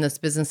I'm in this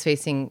business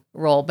facing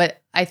role.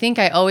 But I think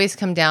I always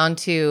come down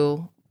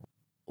to,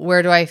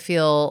 where do I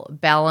feel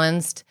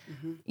balanced?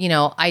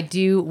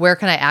 Where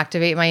can I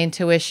activate my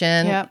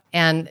intuition? Yep.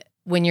 And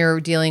when you're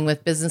dealing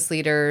with business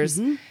leaders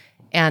and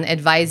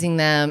advising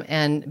them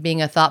and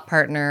being a thought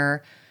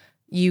partner,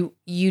 you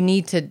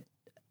need to,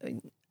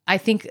 I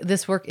think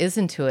this work is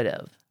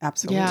intuitive.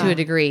 Absolutely. To a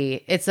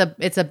degree. It's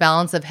a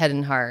balance of head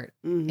and heart,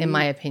 in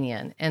my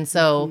opinion. And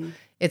so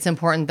it's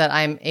important that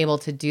I'm able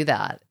to do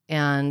that.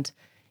 And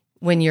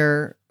when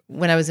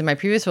I was in my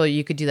previous role,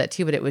 you could do that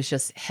too, but it was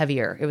just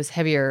heavier. It was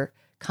heavier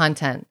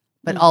content,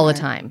 but all the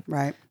time.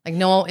 Right. Like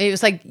it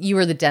was like you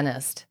were the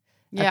dentist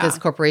at this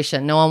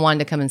corporation. No one wanted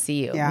to come and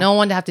see you. Yeah. No one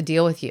wanted to have to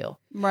deal with you.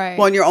 Right.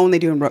 Well, and you're only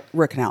doing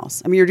root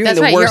canals. I mean, you're doing That's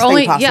the right. worst You're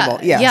only, thing possible.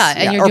 Yeah.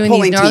 And you're Or doing these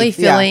pulling gnarly teeth.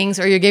 Yeah. fillings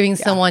or you're giving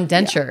someone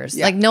dentures.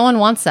 Yeah. Like no one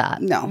wants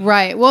that. No.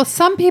 Right. Well,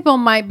 some people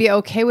might be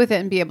okay with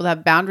it and be able to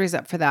have boundaries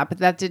up for that, but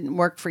that didn't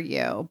work for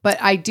you. But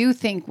I do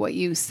think what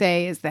you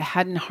say is the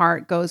head and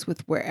heart goes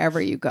with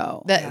wherever you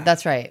go.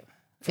 That's right.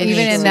 Even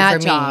needs in to that for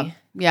me. job.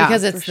 Yeah.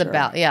 Because it's For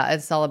the sure.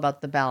 it's all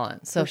about the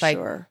balance. So For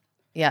sure.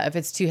 if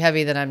it's too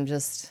heavy, then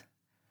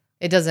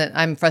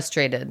I'm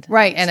frustrated.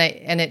 Right.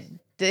 And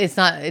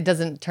it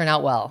doesn't turn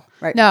out well.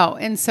 Right. No.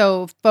 And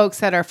so folks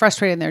that are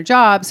frustrated in their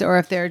jobs, or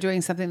if they're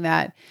doing something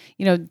that,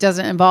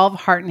 doesn't involve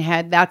heart and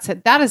head,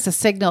 that is a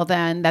signal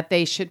then that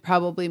they should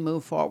probably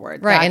move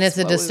forward. Right. And That's it's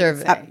a what we would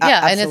disservice. say. Yeah.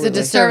 And it's a Absolutely.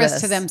 disservice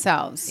Service to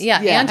themselves.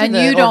 Yeah. Yeah. And, to And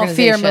the you don't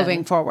fear organization.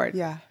 moving forward.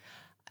 Yeah.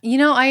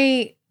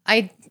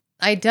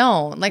 I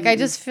don't. Like, I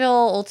just feel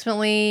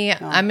ultimately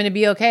I'm going to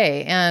be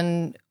okay.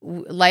 And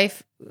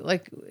life,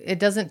 like, it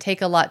doesn't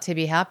take a lot to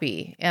be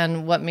happy.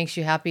 And what makes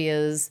you happy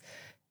is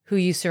who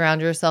you surround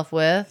yourself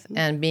with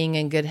and being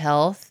in good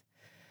health.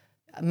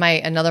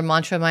 Another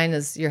mantra of mine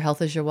is your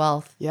health is your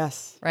wealth,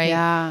 Yes. right?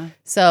 Yeah.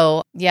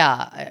 So,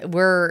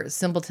 we're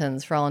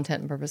simpletons for all intent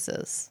and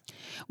purposes.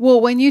 Well,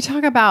 when you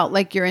talk about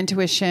like your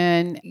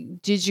intuition,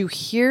 did you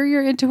hear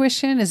your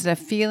intuition? Is it a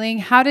feeling?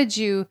 How did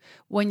you,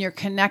 when you're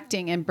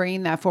connecting and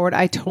bringing that forward?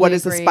 I totally What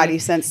does the agree.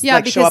 spidey sense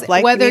Yeah, show up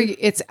like? whether you mean?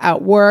 it's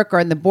at work or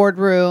in the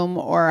boardroom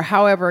or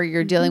however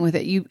you're dealing with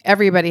it,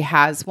 everybody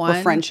has one.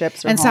 Or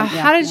friendships or and so, home.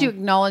 how Yeah, did you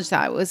acknowledge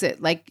that? Was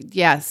it like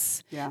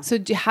yes? Yeah. So,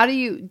 how do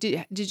you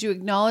did you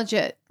acknowledge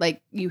it?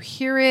 Like you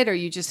hear it or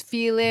you just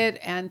feel it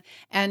and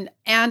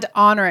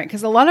honor it?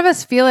 Because a lot of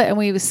us feel it and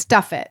we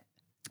stuff it.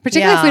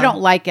 Particularly if we Yeah.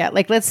 don't like it.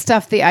 Like, let's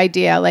stuff the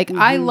idea. Like,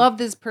 I Mm-hmm. love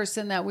this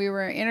person that we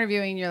were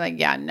interviewing. You're like,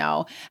 yeah,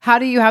 no. How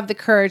do you have the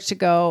courage to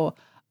go,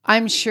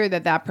 I'm sure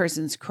that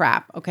person's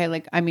crap. Okay.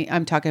 Like, I mean,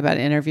 I'm talking about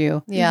an interview.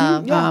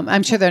 Yeah.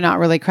 I'm sure they're not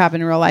really crap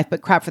in real life,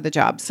 but crap for the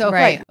job. So,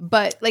 Right.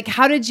 But like,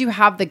 how did you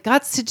have the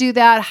guts to do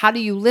that? How do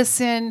you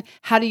listen?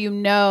 How do you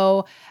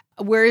know?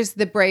 Where's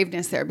the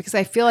braveness there? Because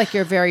I feel like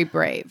you're very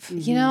brave.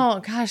 You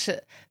know, gosh,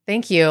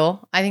 thank you.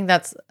 I think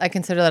I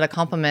consider that a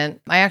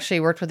compliment. I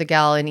actually worked with a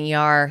gal in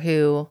ER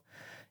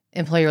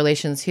employee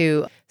relations,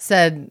 who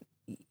said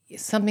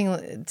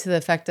something to the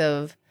effect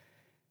of,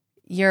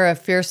 you're a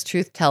fierce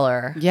truth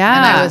teller. Yeah.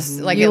 And I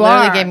was like, You it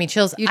literally are. gave me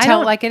chills. You I tell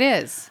it don't- like it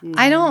is.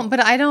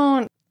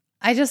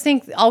 I just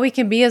think all we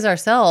can be is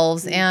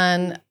ourselves.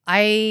 And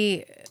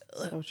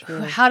So true.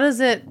 how does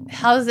it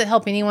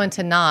help anyone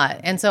to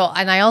not? And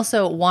I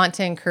also want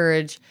to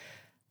encourage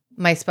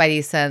my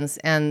spidey sense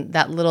and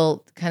that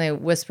little kind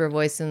of whisper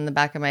voice in the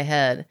back of my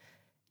head.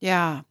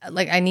 Yeah.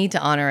 Like, I need to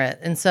honor it.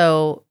 And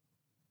so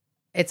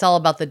it's all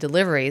about the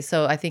delivery.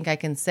 So I think I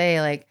can say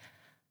like,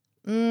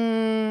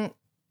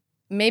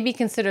 maybe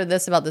consider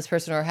this about this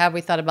person, or have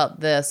we thought about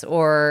this?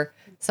 Or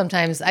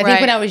sometimes I think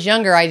Right. when I was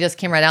younger, I just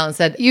came right out and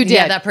said, You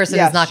yeah, did. that person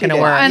Yes, is not she going to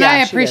did. work. And Yeah, I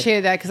she did.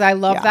 appreciated that because I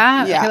love Yeah.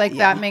 that. I Yeah. feel like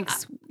Yeah. that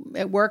makes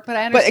it work, but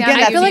I But understand again, how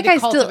I you feel need like to I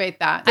still- cultivate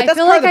that. But I that's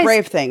feel part like of the I-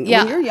 brave thing. yeah.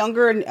 When you're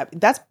younger, and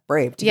that's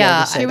brave to be Yeah,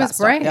 able to say she that was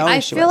stuff. brave. No, I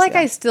she feel was, like yeah.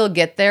 I still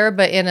get there,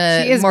 but in She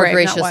a is more brave,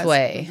 not gracious was.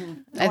 way.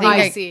 I Oh, think I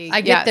I see.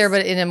 get Yes. there,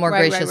 but in a more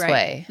Right, right, gracious right.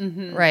 way.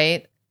 Mhm.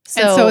 Right.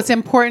 And so it's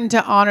important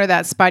to honor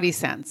that spidey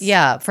sense.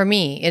 Yeah, for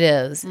me it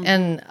is.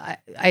 And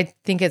I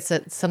think it's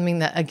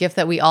something a gift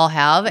that we all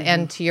have.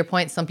 And to your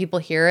point, some people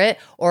hear it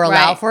or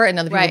allow Right. for it and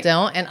other people Right.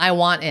 don't. And I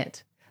want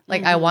it.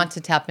 Like, I want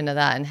to tap into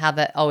that and have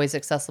that always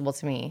accessible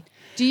to me.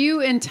 Do you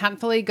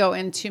intentfully go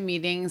into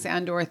meetings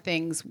and or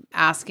things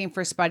asking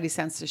for Spidey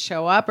sense to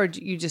show up, or do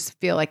you just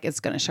feel like it's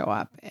going to show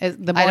up?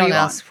 The more I don't you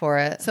ask for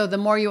it. So the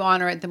more you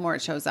honor it, the more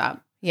it shows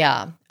up.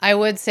 Yeah. I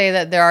would say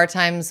that there are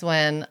times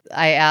when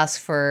I ask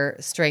for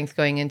strength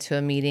going into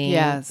a meeting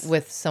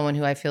with someone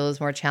who I feel is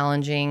more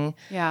challenging.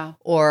 Yeah.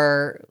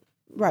 Or,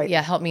 Right.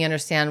 yeah, help me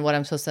understand what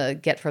I'm supposed to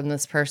get from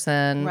this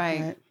person.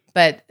 Right.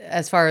 But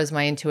as far as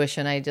my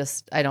intuition, I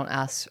don't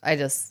ask. I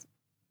just,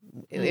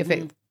 if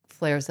it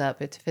flares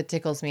up, if it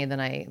tickles me, then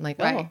I'm like,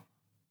 Right.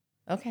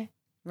 oh, okay.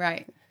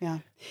 Right. Yeah.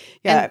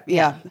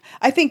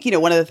 I think,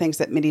 one of the things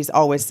that Mindy's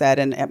always said,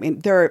 and I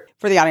mean, for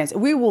the audience,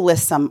 we will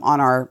list some on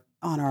our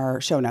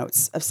show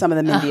notes of some of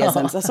the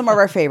Mindyisms, some of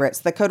our favorites,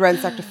 the Code Red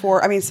Sector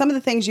 4. I mean, some of the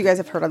things you guys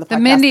have heard on the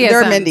podcast.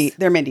 Mindyisms.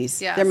 They're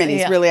Mindy's. Yes. They're Mindy's.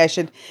 Yeah. Really, I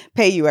should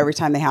pay you every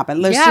time they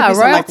happen. There should Yeah, be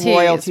some like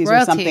royalties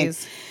or something.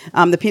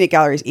 The peanut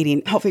gallery is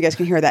eating. Hopefully you guys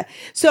can hear that.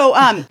 So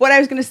what I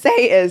was going to say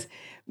is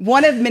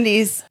one of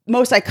Mindy's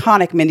most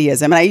iconic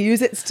Mindyism, and I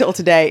use it still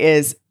today,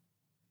 is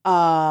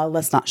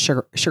let's not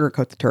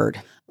sugarcoat the turd.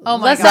 Oh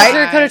my Let's God.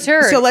 not sugarcoat a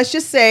turd. So let's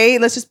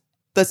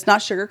not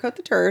sugarcoat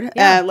the turd.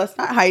 Yeah. Let's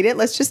not hide it.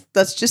 Let's just,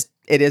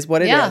 it is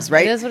what it is,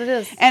 right? It is what it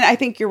is. And I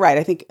think you're right.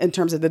 I think in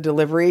terms of the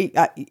delivery,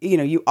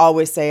 you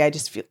always say, I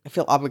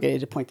feel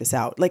obligated to point this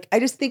out. Like, I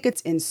just think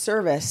it's in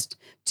service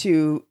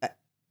to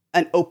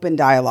an open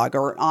dialogue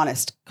or an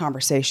honest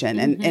conversation,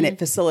 and it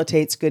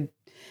facilitates good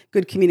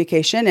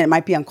communication. And it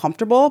might be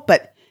uncomfortable,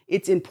 but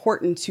it's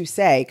important to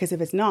say, because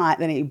if it's not,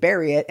 then you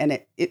bury it and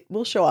it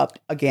will show up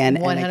again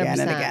and again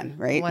and again,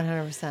 right?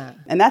 100%.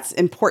 And that's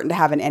important to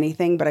have in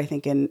anything, but I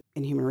think in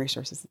human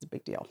resources, it's a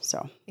big deal.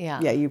 So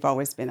Yeah. you've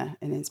always been an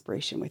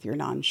inspiration with your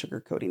non-sugar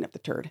coating of the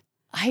turd.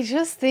 I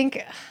just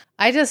think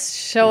I just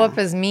show up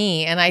as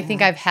me, and I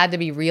think I've had to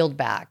be reeled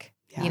back.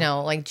 Yeah.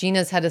 Like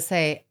Gina's had to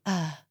say,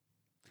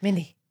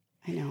 Mindy.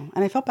 I know.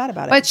 And I felt bad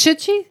about it. But should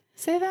she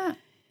say that?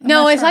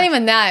 No, it's not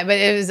even that, but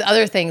it was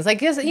other things. Like,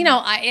 there's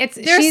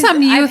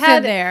some youth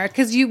in there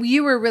because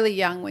you were really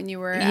young when you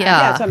were Yeah.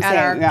 that's what I'm at saying.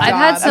 our Yeah. I've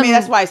had job. some- I mean,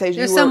 that's why I say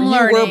there's you some were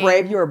learning.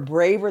 brave. You were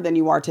braver than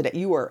you are today.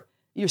 You're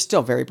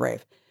still very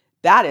brave.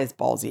 That is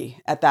ballsy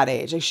at that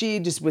age. Like, she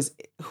just was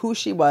who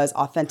she was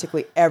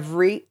authentically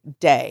every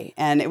day.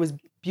 And it was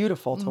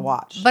beautiful to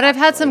watch. But I've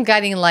had some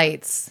guiding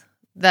lights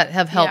that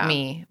have helped Yeah.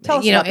 me. Tell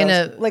us about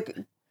those.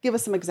 Give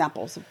us some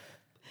examples.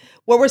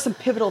 What were some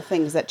pivotal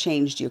things that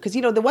changed you? Because,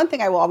 the one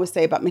thing I will always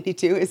say about Mindy,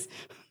 too, is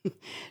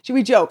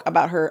we joke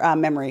about her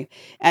memory,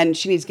 and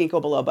she needs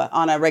ginkgo biloba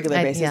on a regular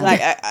basis.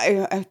 Yeah.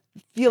 And I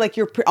feel like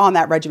you're on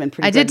that regimen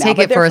pretty I good did now, take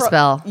but it for a therefore-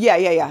 spell.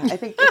 Yeah. I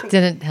think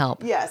Didn't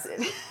help. yes.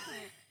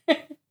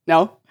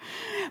 No.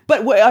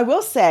 But what I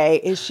will say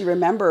is she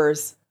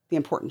remembers the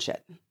important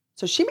shit.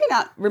 So she may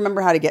not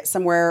remember how to get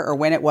somewhere or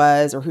when it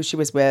was or who she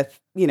was with,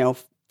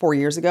 4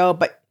 years ago,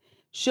 but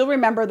she'll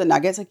remember the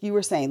nuggets, like you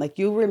were saying. Like,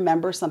 you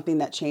remember something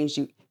that changed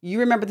you. You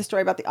remember the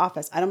story about The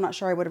Office. I'm not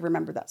sure I would have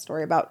remembered that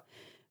story about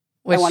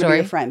Which I want to be story?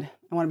 your friend.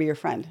 I want to be your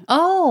friend.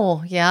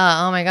 Oh,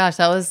 yeah. Oh, my gosh.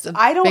 That was a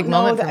I don't big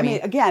know moment that. for I me.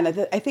 mean,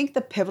 again, I think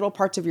the pivotal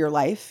parts of your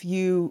life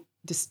you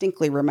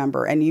distinctly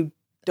remember, and you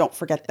don't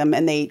forget them,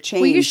 and they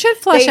change. Well, you should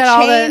flush They out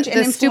all change the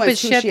and stupid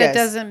influence who shit she that is.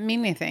 doesn't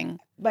mean anything.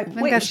 Like, I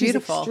think that's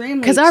beautiful.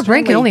 Because our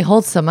brain can only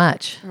hold so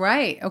much.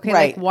 Right. Okay.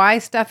 Right. Like, why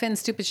stuff in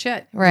stupid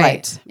shit?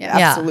 right. Yeah.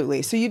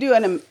 Absolutely. So you do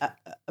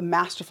a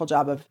masterful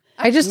job of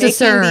I just making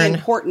discern. the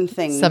important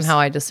things Somehow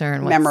I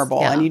discern what's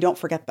memorable, yeah. and you don't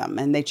forget them,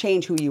 and they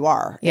change who you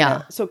are.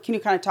 Yeah. So can you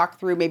kind of talk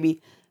through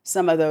maybe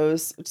some of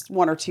those, just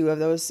one or two of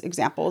those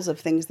examples of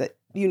things that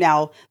you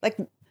now, like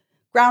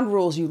ground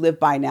rules you live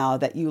by now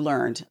that you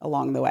learned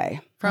along the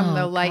way? From Oh,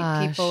 the light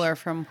gosh. people or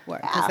from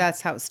what? Because Yeah.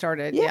 that's how it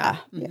started. Yeah.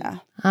 Yeah. Yeah.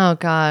 Oh,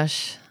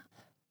 gosh.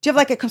 Do you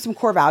have like some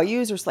core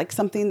values, or like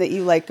something that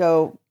you like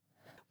go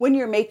when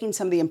you're making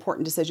some of the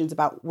important decisions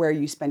about where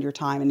you spend your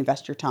time and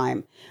invest your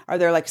time? Are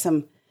there like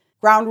some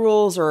ground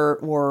rules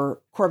or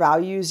core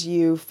values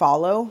you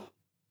follow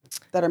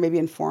that are maybe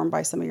informed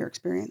by some of your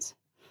experience?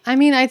 I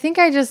mean, I think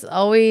I just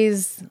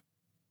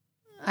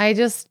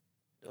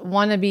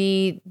want to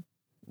be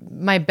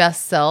my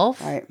best self.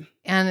 Right.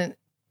 And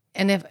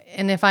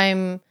if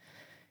I'm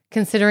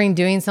considering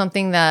doing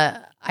something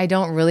that I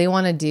don't really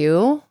want to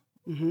do,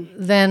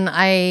 then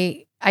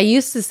I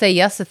used to say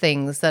yes to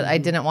things that I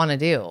didn't want to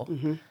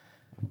do.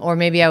 Or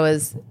maybe I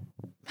was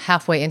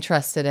halfway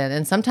interested in.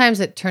 And sometimes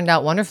it turned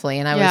out wonderfully,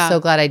 and I was so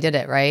glad I did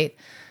it, right?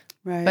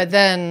 Right. But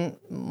then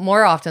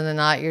more often than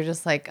not, you're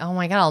just like, oh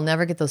my God, I'll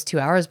never get those 2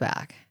 hours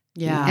back.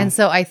 Yeah. And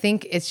so I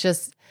think it's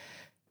just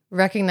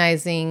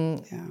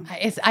recognizing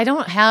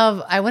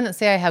I wouldn't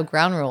say I have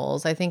ground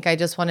rules. I think I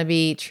just want to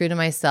be true to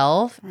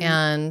myself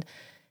and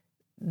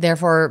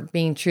therefore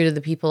being true to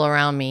the people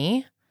around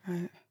me.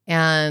 Right.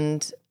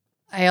 And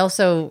I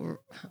also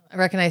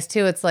recognize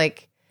too, it's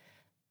like,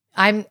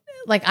 I'm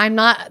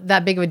not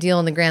that big of a deal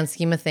in the grand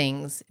scheme of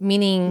things,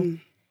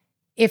 meaning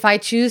if I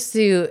choose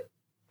to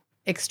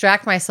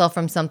extract myself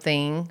from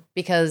something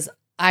because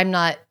I'm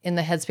not in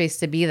the headspace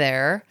to be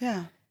there,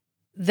 Yeah.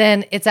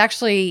 then it's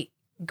actually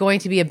going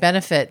to be a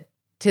benefit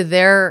to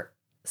their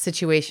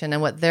situation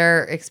and what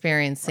they're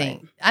experiencing.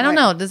 Right. I don't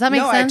know. Does that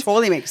make no, sense? it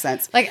totally makes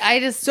sense. Like I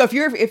just So if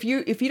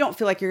you don't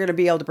feel like you're going to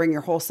be able to bring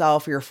your whole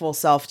self or your full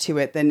self to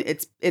it, then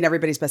it's in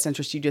everybody's best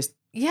interest. You just,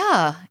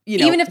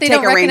 even if they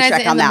take don't a rain recognize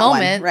check it on in the that one.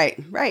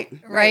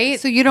 moment, Right.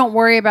 So you don't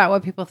worry about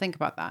what people think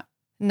about that.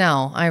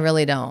 No, I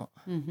really don't.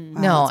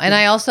 Mm-hmm. No, that's and good.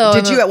 I also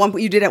Did you at one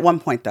point? You did at one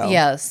point though.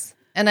 Yes,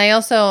 and I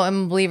also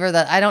am a believer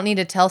that I don't need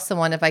to tell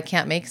someone if I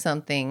can't make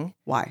something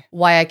Why?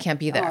 I can't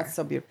be Oh, there. it's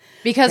so beautiful.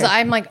 Because Okay.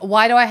 I'm like,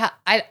 why do I have?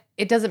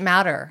 It doesn't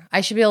matter. I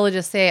should be able to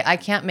just say I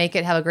can't make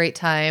it. Have a great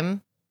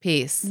time.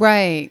 Peace.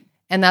 Right.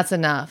 And that's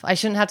enough. I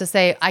shouldn't have to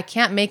say I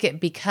can't make it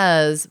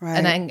because Right.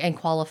 and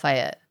qualify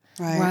it.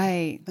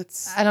 Right.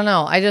 That's I don't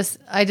know. I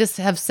just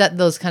have set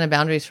those kind of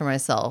boundaries for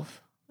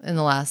myself in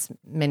the last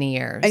many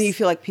years. and you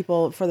feel like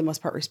people, for the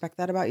most part, respect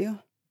that about you.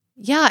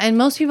 Yeah, and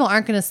most people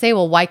aren't going to say,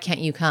 "Well, why can't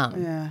you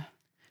come?" Yeah.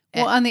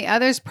 Well, and the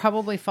others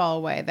probably fall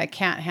away that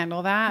can't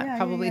handle that, Yeah,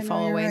 probably yeah, no,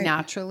 fall you're away right.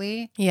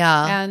 naturally.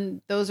 Yeah.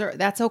 And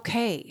that's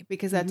okay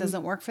because that Mhm.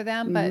 doesn't work for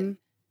them, Mhm.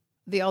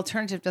 but the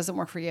alternative doesn't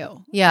work for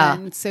you. Yeah.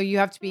 And so you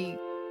have to be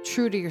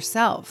true to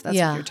yourself. That's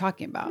Yeah. what you're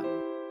talking about.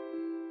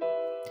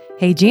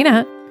 Hey,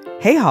 Gina.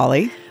 Hey,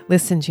 Holly.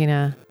 Listen,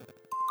 Gina,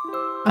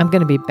 I'm going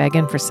to be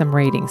begging for some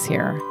ratings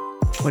here.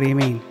 What do you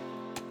mean?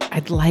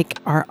 I'd like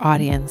our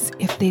audience,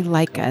 if they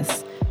like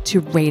us, to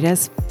rate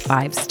us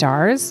 5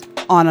 stars.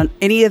 On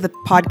any of the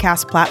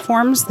podcast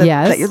platforms that,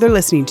 Yes. they're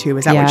listening to?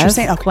 Is that what you're Yes,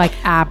 saying? Okay. like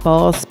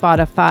Apple,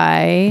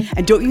 Spotify.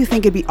 And don't you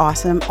think it'd be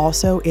awesome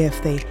also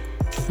if they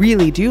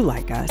really do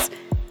like us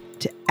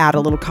to add a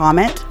little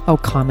comment? Oh,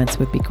 comments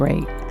would be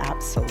great.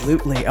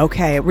 Absolutely.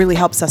 Okay. It really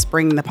helps us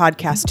bring the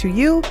podcast to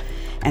you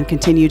and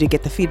continue to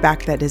get the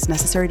feedback that is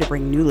necessary to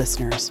bring new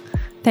listeners.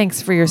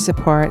 Thanks for your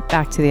support.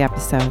 Back to the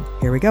episode.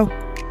 Here we go.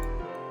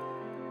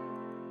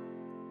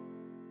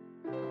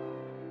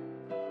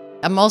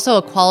 I'm also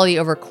a quality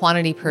over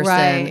quantity person.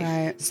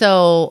 Right.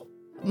 So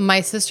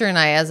my sister and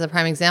I, as a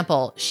prime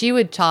example, she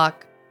would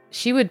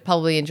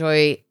probably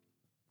enjoy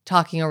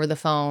talking over the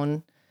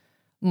phone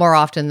more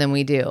often than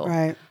we do.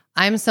 Right.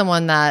 I'm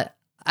someone that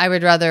I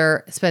would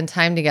rather spend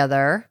time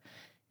together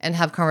and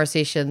have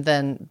conversation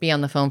than be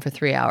on the phone for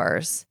 3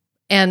 hours.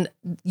 And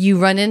you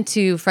run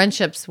into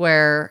friendships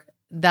where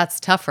that's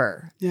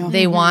tougher. Yeah.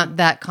 They want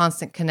that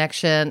constant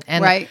connection.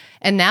 And Right.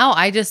 and now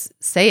I just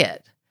say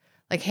it.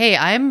 Like, hey,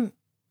 I'm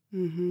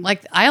Mm-hmm.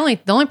 like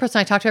the only person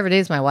I talk to every day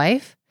is my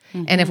wife.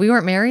 And if we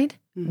weren't married,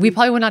 we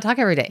probably would not talk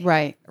every day.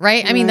 Right.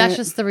 Right. I mean, that's Right.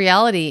 just the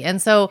reality.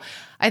 And so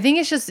I think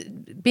it's just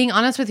being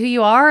honest with who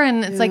you are.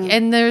 And it's like,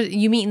 and there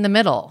you meet in the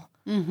middle.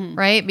 Mm-hmm.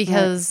 Right.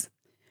 Because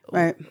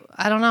Right.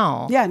 I don't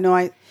know. Yeah. No,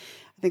 I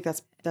think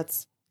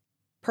that's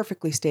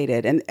perfectly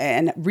stated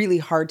and really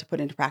hard to put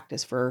into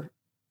practice for,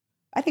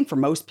 I think, for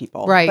most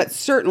people. Right. But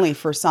certainly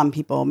for some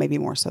people, maybe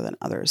more so than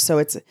others. So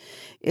it's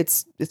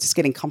just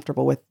getting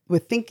comfortable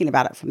with thinking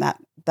about it from that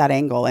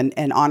angle and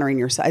honoring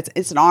yourself.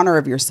 It's an honor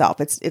of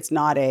yourself. It's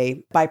not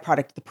a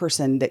byproduct of the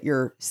person that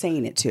you're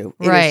saying it to.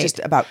 Right.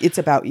 It's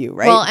about you,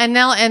 right? Well, and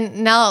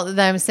now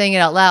that I'm saying it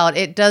out loud,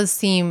 it does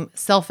seem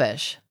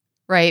selfish,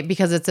 right?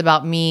 Because it's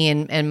about me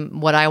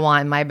and what I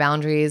want and my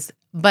boundaries.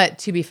 But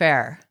to be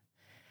fair,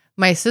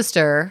 my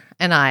sister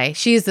and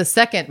she's the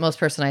second most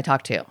person I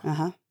talk to.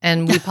 Uh-huh.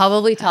 And we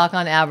probably talk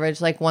on average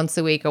like once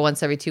a week or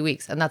once every 2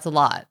 weeks. And that's a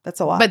lot. That's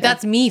a lot. But yeah.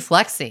 that's me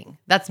flexing.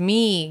 That's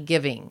me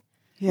giving,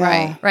 Yeah.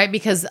 Right. right?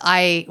 Because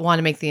I want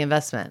to make the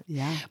investment.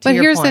 Yeah. To But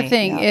your here's the point.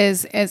 thing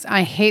is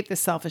I hate the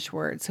selfish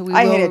word. So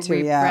I hate it too,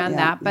 rebrand yeah,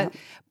 that. But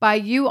by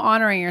you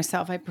honoring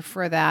yourself, I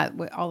prefer that,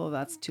 although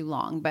that's too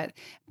long. But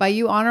by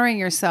you honoring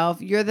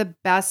yourself, you're the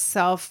best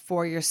self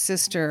for your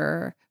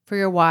sister, for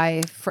your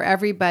wife, for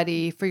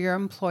everybody, for your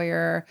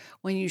employer.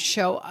 When you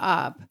show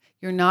up,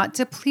 you're not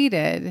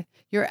depleted.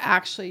 You're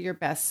actually your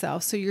best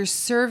self. So you're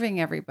serving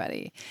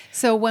everybody.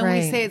 So when we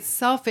Right. say it's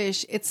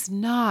selfish, it's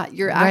not.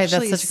 You're Right, that's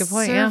actually such a good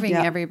point, yeah. serving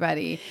Yeah.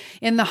 everybody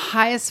in the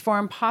highest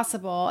form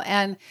possible.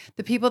 And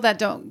the people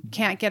that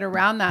can't get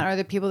around that are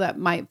the people that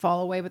might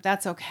fall away, but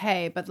that's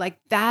okay. But like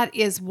that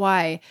is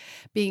why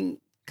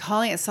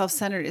calling it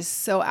self-centered is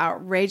so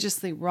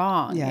outrageously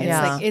wrong. Yeah, It's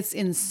yeah. like it's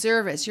in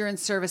service. You're in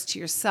service to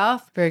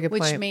yourself, Very good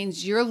which point.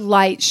 means your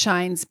light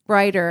shines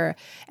brighter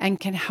and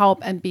can help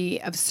and be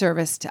of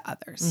service to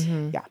others.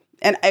 Mhm. Yeah.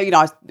 And I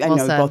Well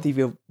know said. both of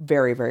you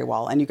very, very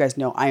well. And you guys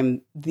know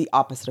I'm the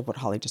opposite of what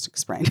Holly just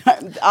explained.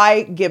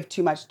 I give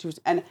too much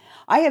and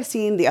I have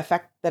seen the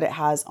effect that it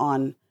has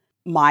on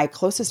my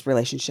closest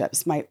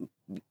relationships, my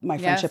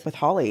friendship with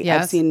Holly.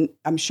 Yes.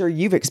 I'm sure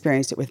you've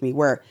experienced it with me,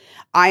 where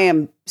I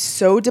am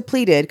so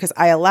depleted because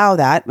I allow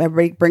that.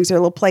 Everybody brings their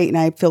little plate and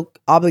I feel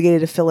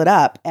obligated to fill it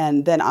up.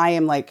 And then I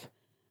am like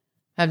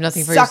Have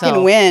nothing for sucking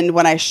yourself. wind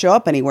when I show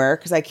up anywhere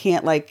because I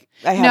can't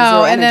I have No,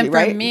 zero and energy, then for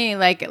right? me,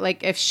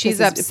 like if she's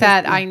Because it's-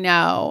 upset, I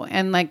know,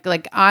 and like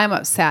I'm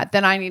upset,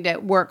 then I need to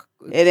work.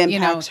 It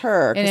impacts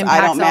her it because I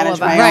impacts don't all manage of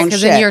my us. own Right, because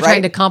shit, then you're right?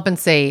 trying to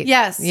compensate.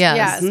 Yes,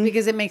 yes, Mhm.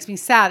 because it makes me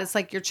sad. It's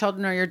like your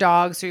children or your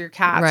dogs or your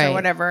cats Right. or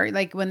whatever.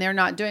 Like when they're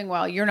not doing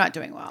well, you're not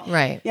doing well.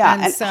 Right. Yeah,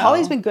 And and so-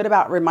 Holly's been good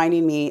about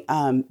reminding me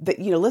that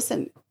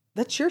listen,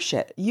 that's your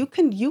shit. You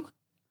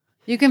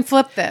You can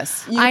flip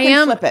this. You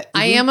can flip it.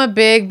 I am a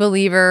big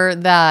believer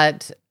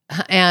that,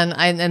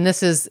 and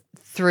this is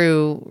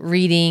through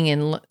reading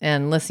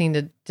and listening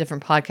to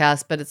different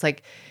podcasts, but it's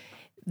like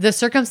the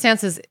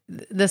circumstance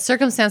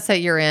that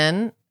you're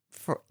in,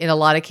 in a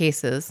lot of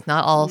cases,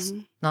 not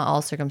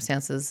all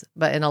circumstances,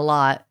 but in a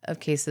lot of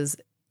cases,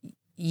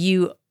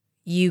 you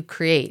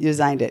create. You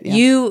designed it. Yeah.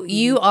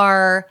 You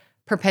are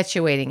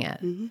perpetuating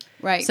it.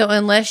 Right. So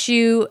unless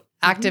you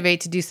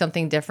activate to do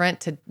something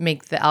different to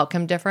make the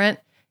outcome different,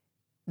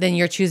 then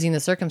you're choosing the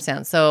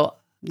circumstance. So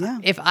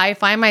if I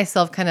find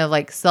myself kind of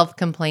like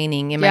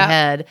self-complaining in my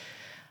head,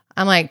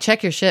 I'm like,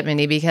 check your shit,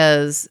 Mindy,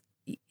 because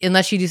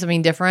unless you do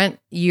something different,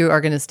 you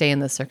are going to stay in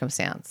this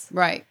circumstance.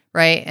 Right.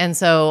 Right. And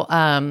so,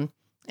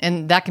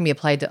 and that can be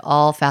applied to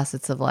all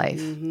facets of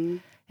life.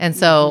 And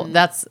so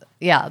that's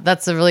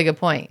a really good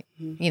point.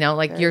 You know,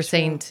 like you're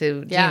saying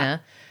to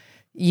Gina,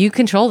 you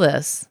control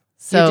this.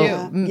 So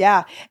You do.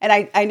 Yeah.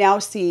 And I now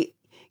see,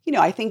 you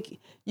know, I think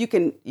you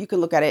can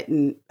look at it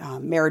in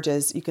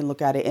marriages. You can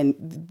look at it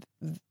in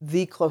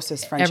the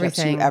closest friendships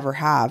Everything. you ever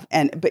have.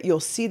 But you'll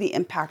see the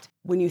impact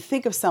when you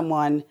think of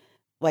someone,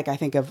 like I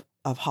think of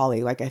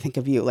Holly, like I think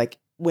of you, like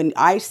when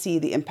I see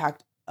the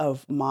impact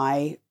of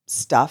my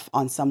stuff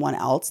on someone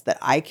else that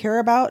I care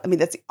about. I mean,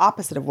 that's the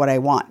opposite of what I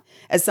want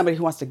as somebody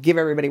who wants to give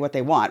everybody what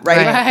they want, right?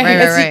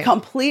 It's the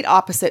complete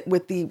opposite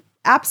with the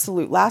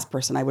absolute last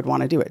person I would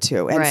want to do it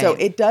to. And so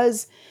it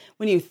does,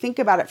 when you think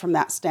about it from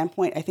that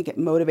standpoint, I think it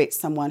motivates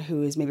someone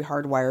who is maybe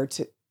hardwired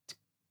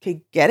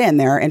to get in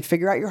there and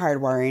figure out your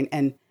hardwiring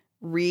and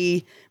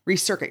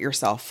recircuit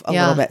yourself a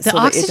little bit. The so that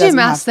it oxygen doesn't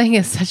mask thing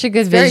is such a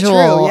good very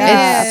visual. true.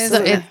 Yeah, It's-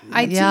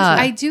 absolutely.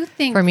 I do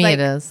think For me, like, it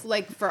is.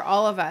 like for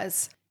all of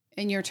us,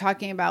 and you're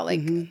talking about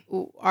like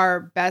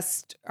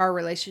our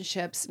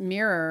relationships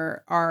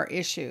mirror our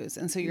issues.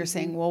 And so you're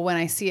saying, well, when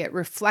I see it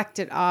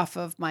reflected off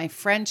of my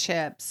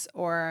friendships,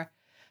 or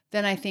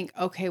then I think,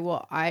 okay,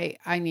 well, I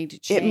need to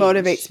change. It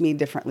motivates me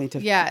differently to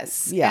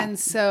Yes. Yeah. And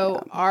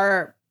so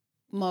our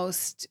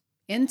most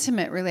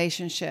intimate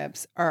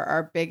relationships are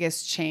our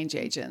biggest change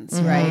agents,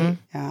 right?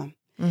 Yeah.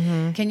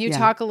 Can you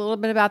talk a little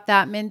bit about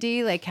that,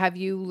 Mindy? Like, have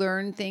you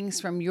learned things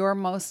from your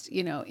most,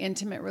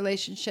 intimate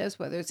relationships,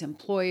 whether it's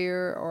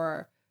employer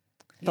or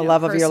The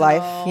love of your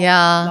life? personal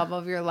Yeah. love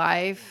of your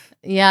life?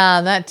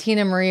 Yeah, that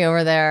Tina Marie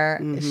over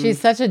there, she's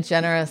such a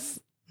generous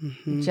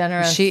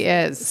She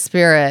is.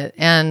 spirit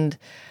and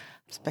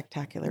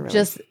Spectacular. Really.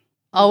 just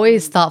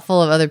always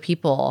thoughtful of other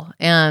people.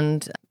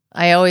 And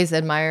I always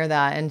admire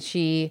that. And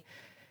she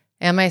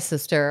and my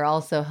sister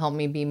also helped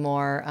me be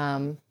more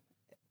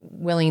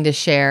willing to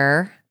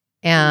share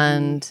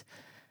and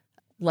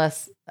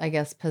less, I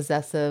guess,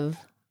 possessive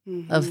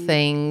of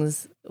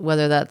things,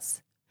 whether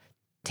that's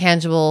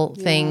tangible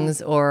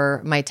things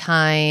or my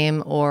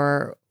time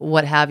or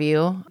what have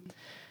you.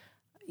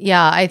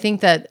 Yeah, I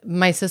think that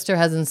my sister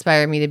has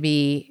inspired me to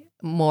be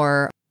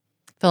more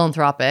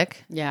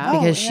philanthropic. Yeah.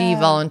 Because Oh, she yeah.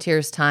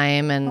 volunteers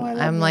time and I love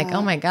I'm like, that.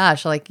 oh my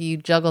gosh, like you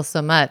juggle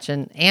so much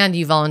and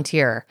you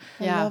volunteer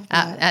Yeah. love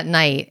that. at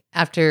night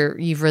after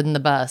you've ridden the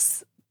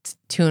bus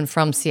to and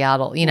from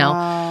Seattle, you know?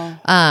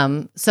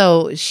 Wow.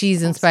 So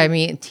she's inspired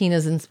me.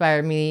 Tina's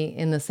inspired me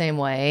in the same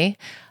way.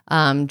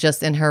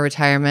 Just in her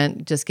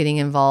retirement, just getting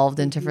involved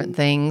in different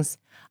things.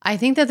 I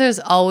think that there's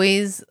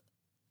always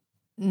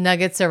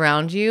nuggets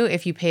around you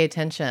if you pay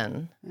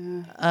attention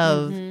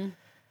of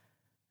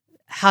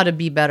how to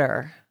be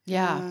better.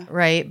 Yeah.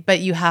 Right. But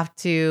you have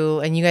to,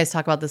 and you guys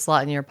talk about this a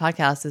lot in your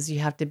podcast, is you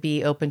have to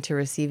be open to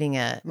receiving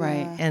it.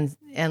 Right.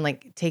 And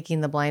like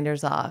taking the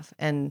blinders off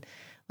and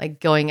like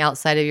going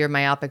outside of your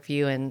myopic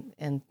view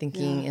and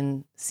thinking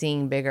and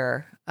seeing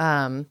bigger.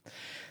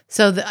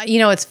 So,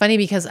 it's funny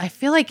because I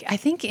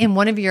think in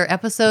one of your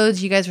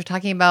episodes, you guys were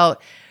talking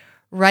about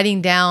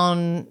writing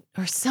down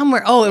or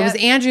somewhere. Oh, it was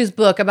Andrew's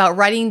book about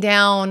writing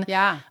down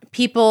Yeah.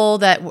 people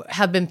that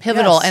have been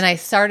pivotal. Yes. And I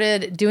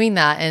started doing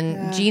that.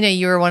 And Gina,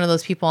 you were one of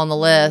those people on the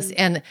list.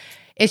 And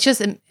it's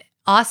just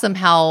awesome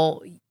how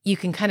you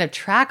can kind of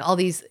track all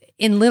these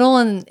in little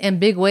and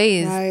big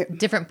ways. Right.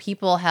 Different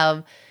people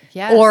have,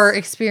 Yes. or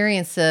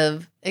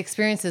experiences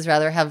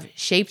rather have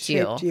shaped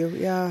you. Shaped you.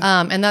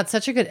 Yeah. And that's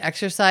such a good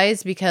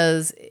exercise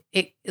because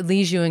it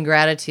leaves you in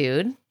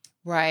gratitude.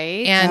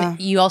 Right. And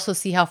you also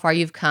see how far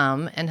you've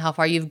come and how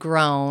far you've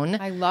grown.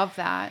 I love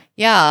that.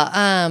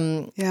 Yeah.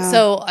 Yeah.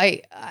 So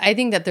I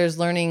think that there's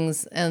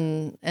learnings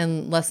and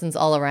lessons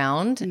all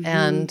around.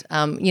 And,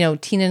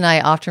 Tina and I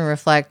often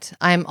reflect,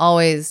 I'm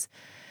always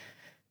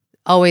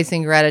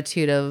in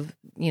gratitude of,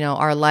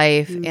 our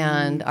life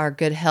and our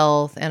good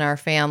health and our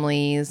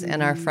families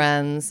and our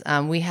friends.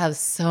 We have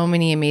so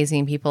many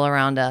amazing people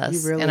around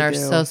us really and are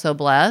do. so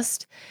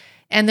blessed.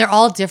 And they're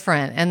all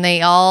different and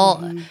they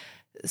all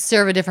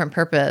serve a different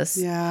purpose.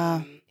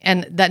 Yeah.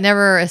 And that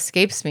never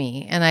escapes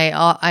me. And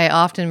I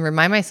often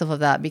remind myself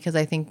of that because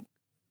I think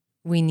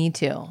we need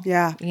to.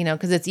 Yeah.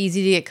 Because it's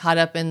easy to get caught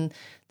up in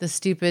the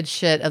stupid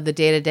shit of the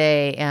day to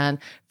day and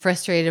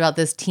frustrated about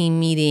this team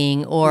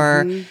meeting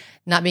or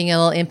not being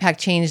able to impact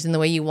change in the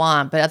way you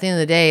want. But at the end of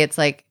the day, it's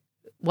like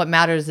what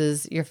matters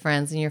is your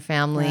friends and your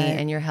family Right.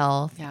 and your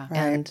health, Yeah. Right.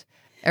 and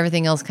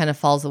everything else kind of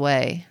falls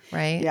away,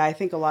 right? Yeah, I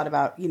think a lot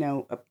about,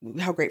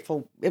 how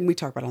grateful, and we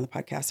talk about it on the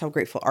podcast, how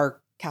grateful our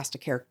cast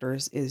of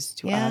characters is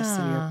to us.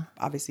 And Yeah.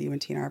 obviously you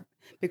and Tina are a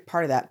big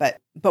part of that.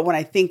 But when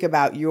I think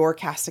about your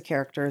cast of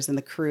characters and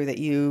the crew that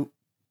you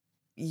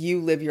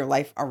live your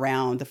life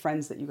around, the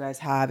friends that you guys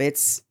have,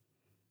 it's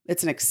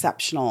an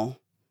exceptionally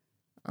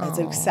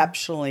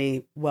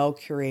well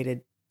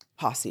curated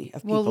posse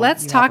of people. Well,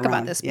 let's you have talk about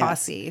around. this Yes.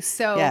 posse.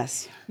 So,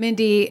 Yes.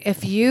 Mindy,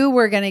 if you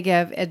were going to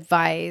give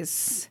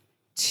advice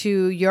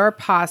to your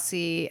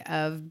posse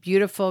of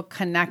beautiful,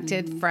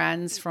 connected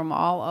friends from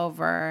all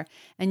over,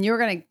 and you're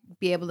going to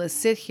be able to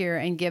sit here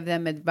and give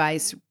them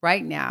advice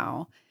right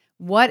now,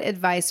 what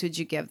advice would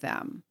you give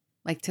them?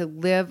 Like to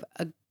live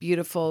a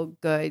beautiful,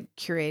 good,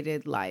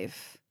 curated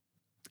life.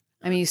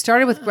 I mean, you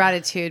started with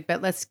gratitude,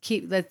 but let's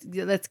keep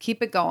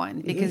it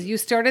going because you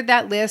started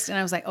that list, and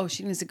I was like, oh,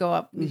 she needs to go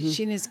up.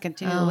 She needs to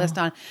continue the list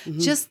on.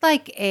 Just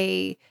like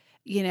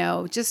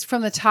just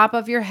from the top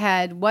of your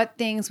head, what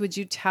things would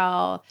you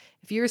tell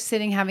if you were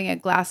sitting having a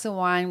glass of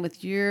wine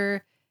with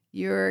your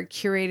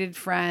curated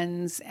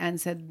friends and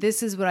said,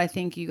 "This is what I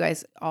think you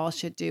guys all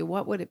should do."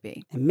 What would it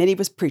be? And Mindy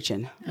was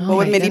preaching. Oh what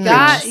would my Mindy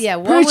goodness. preach? Yeah,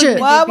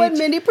 What would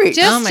Mindy preach?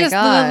 Just, Oh my just the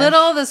gosh.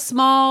 little, the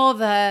small,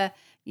 the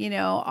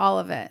all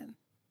of it.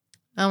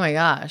 Oh my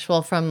gosh.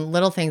 Well, from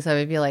little things, I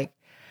would be like,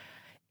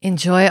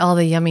 enjoy all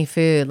the yummy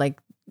food. Like,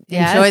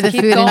 Yes, enjoy the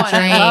keep food going. and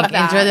I love drink.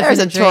 that. Enjoy the There's food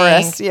a and drink.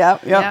 tourist.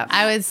 Yep. Yep.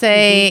 I would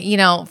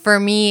say, for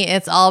me,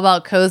 it's all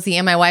about cozy.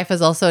 And my wife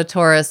is also a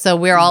Taurus. So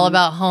we're all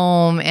about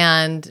home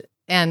and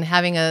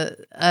having an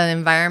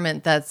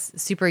environment that's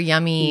super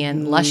yummy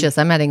and luscious.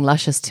 I'm adding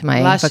luscious to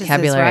my Luscious is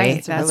vocabulary. right.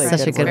 It's a That's really such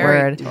good a good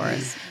Very word.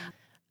 Taurus.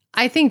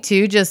 I think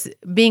too, just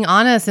being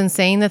honest and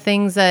saying the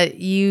things that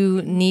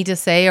you need to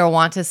say or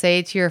want to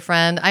say to your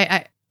friend,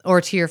 or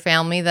to your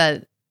family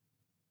that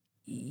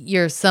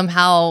you're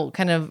somehow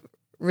kind of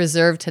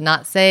reserved to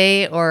not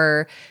say,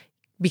 or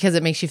because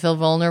it makes you feel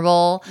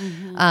vulnerable.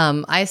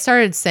 I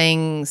started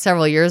saying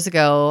several years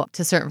ago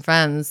to certain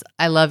friends,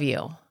 "I love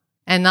you,"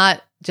 and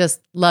not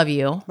just love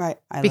you, Right.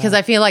 because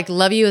I feel like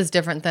love you is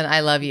different than I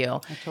love you. I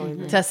totally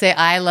agree. To say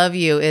I love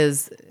you And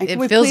can it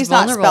we feels please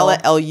vulnerable. not spell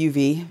it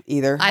LUV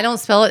either? I don't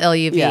spell it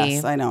LUV.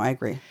 Yes, I know. I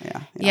agree.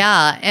 Yeah.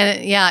 Yeah.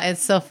 And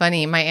it's so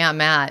funny. My Aunt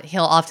Matt,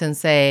 he'll often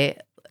say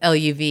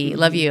LUV,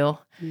 love you.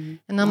 And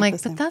I'm Not like, the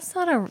same.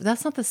 but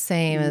that's not the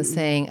same as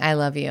saying I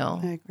love you.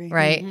 I agree.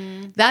 Right.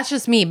 That's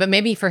just me, but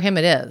maybe for him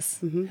it is.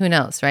 Who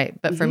knows, right?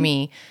 But for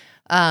me,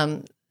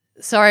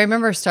 so I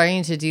remember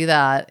starting to do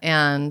that,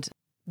 and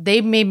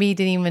they maybe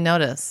didn't even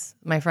notice,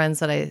 my friends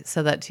that I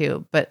said that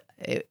to, but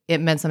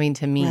it meant something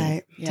to me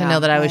Right. to know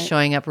that I was Right.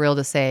 showing up real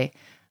to say,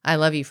 I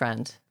love you,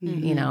 friend.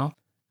 You know?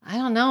 I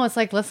don't know. It's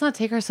like, let's not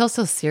take ourselves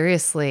so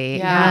seriously.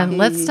 Yeah. And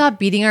let's stop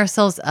beating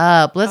ourselves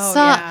up. Let's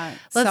stop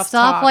Self-talk.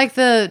 stop like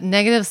the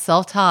negative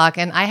self-talk.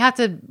 And I have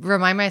to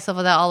remind myself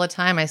of that all the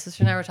time. My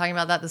sister and I were talking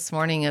about that this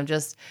morning, of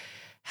just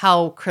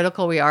how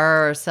critical we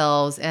are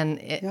ourselves. And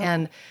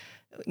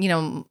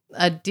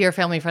a dear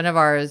family friend of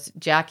ours,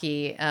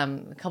 Jackie,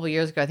 a couple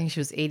years ago, I think she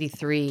was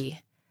 83,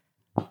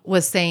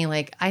 was saying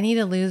like, I need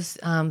to lose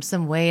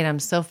some weight. I'm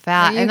so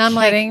fat. Are you and I'm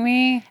kidding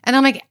me? and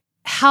I'm like,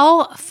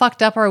 how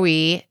fucked up are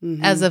we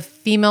as a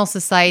female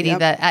society Yep.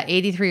 that at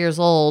 83 years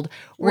old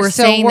We're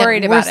so saying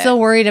worried that we're about it. still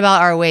worried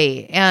about our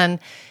weight, and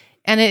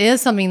it is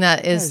something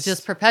that is Yes.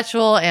 just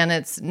perpetual, and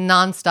it's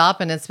nonstop,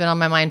 and it's been on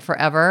my mind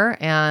forever.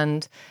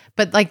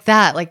 But like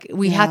that, like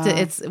we have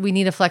to, we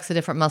need to flex a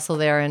different muscle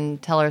there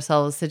and tell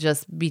ourselves to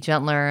just be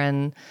gentler,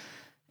 and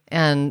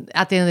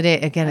at the end of the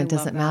day, again, it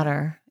doesn't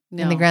matter in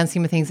the No. grand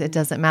scheme of things. It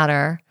doesn't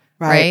matter,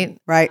 right?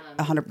 Right.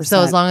 100%.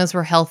 So as long as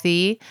we're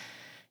healthy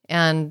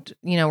and,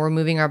 we're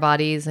moving our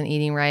bodies and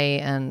eating right,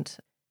 and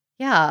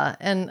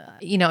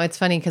it's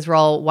funny because we're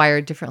all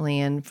wired differently.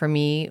 And for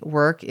me,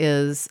 work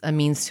is a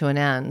means to an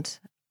end.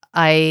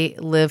 I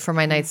live for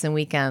my nights and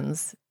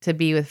weekends, to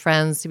be with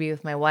friends, to be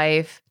with my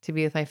wife, to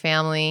be with my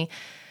family.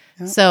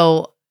 Yep.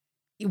 So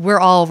we're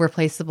all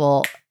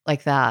replaceable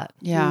like that.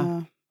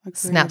 Yeah. Agreed.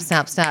 Snap,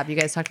 snap, snap. You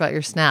guys talked about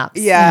your snaps.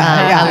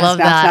 Yeah, I love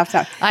that.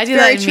 Snap. I do It's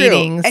very that in true.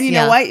 meetings. And you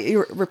Yeah. know what?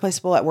 You're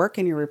replaceable at work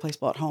and you're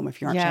replaceable at home if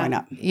you aren't Yeah. showing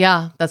up.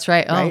 Yeah, that's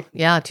right. Oh, Right?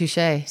 yeah, touche.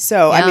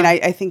 So, Yeah. I mean,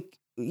 I think,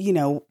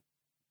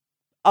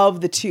 of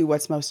the two,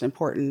 what's most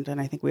important, and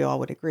I think we all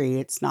would agree,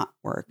 it's not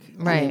work. I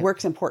mean, Right.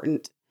 work's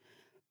important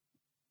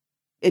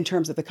in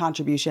terms of the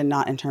contribution,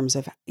 not in terms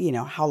of,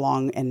 how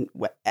long and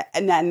what,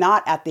 and then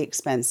not at the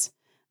expense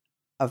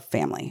of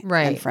family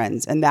Right. and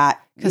friends. And that,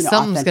 Because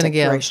something's going to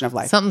give. curation of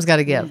life. Something's got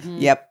to give,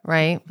 Yep.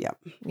 right? Yep.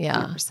 Yeah.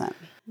 100%.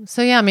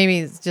 So yeah, maybe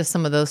it's just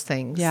some of those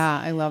things. Yeah,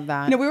 I love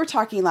that. We were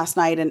talking last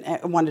night, and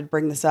I wanted to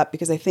bring this up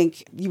because I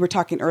think you were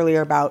talking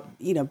earlier about,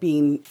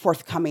 being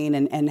forthcoming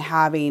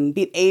and being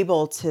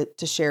able to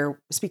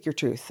speak your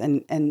truth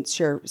and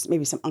share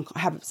maybe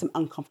have some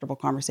uncomfortable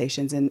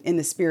conversations in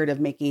the spirit of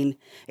making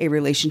a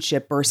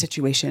relationship or a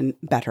situation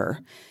better.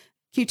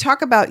 Can you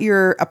talk about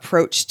your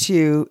approach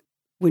to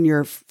when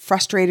you're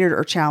frustrated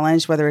or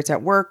challenged, whether it's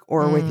at work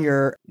or with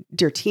your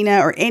dear Tina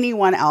or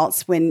anyone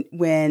else, when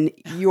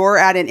you're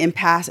at an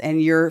impasse and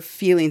you're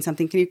feeling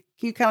something, can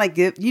you kind of like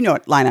give, you know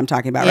what line I'm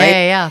talking about, right?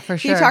 Yeah, for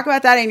sure. Can you talk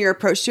about that and your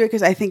approach to it?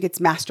 Because I think it's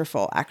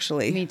masterful,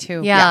 actually. Me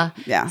too.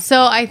 Yeah.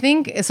 So I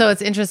think, so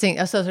it's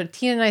interesting. So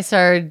Tina and I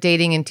started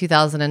dating in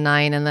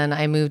 2009, and then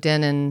I moved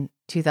in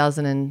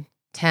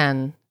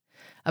 2010,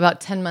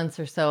 about 10 months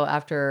or so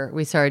after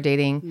we started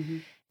dating. Mm-hmm.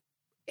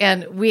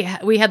 And we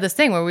had this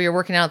thing where we were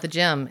working out at the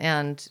gym,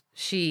 and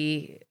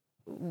she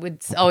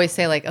would always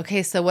say like,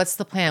 okay, so what's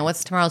the plan?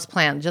 What's tomorrow's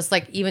plan? Just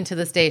like even to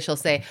this day, she'll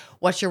say,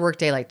 what's your work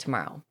day like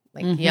tomorrow?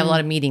 Like you have a lot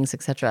of meetings,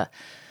 etc.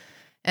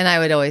 And I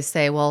would always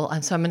say, well,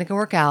 I'm going to go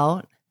work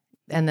out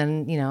and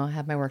then,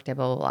 have my work day,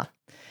 blah, blah, blah.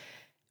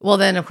 Well,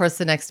 then of course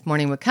the next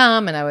morning would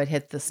come and I would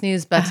hit the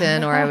snooze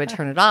button or I would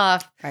turn it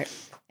off, Right.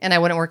 and I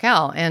wouldn't work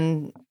out.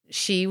 And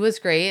she was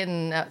great.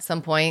 And at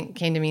some point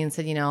came to me and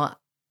said,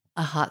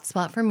 a hot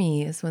spot for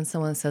me is when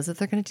someone says that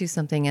they're going to do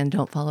something and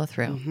don't follow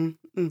through. Mm-hmm.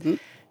 Mm-hmm.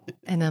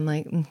 And I'm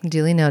like,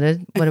 duly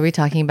noted. What are we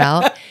talking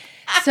about?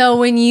 So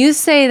when you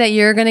say that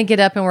you're going to get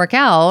up and work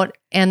out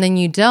and then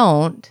you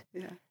don't,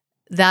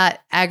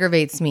 that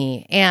aggravates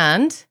me.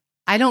 And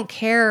I don't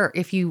care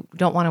if you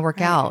don't want to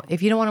work out.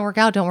 If you don't want to work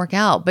out, don't work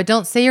out. But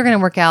don't say you're going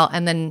to work out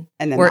and then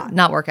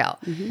not work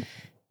out. Mm-hmm.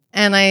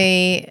 And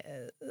I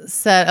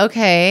said,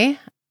 okay,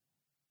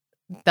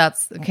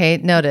 that's okay,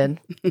 noted.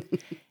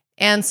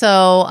 And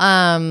so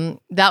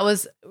that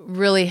was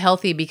really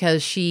healthy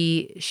because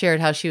she shared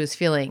how she was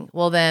feeling.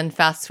 Well, then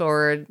fast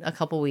forward a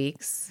couple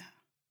weeks,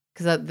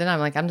 because then I'm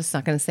like, I'm just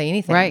not going to say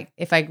anything. Right.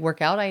 If I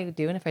work out, I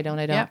do. And if I don't,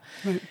 I don't. Yeah.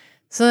 Right.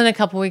 So then a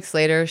couple weeks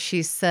later,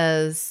 she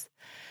says,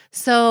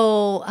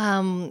 so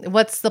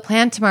what's the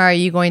plan tomorrow? Are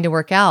you going to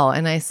work out?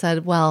 And I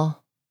said,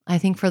 well, I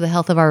think for the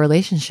health of our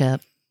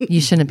relationship,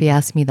 you shouldn't be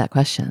asking me that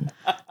question.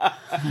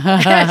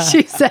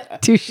 She said,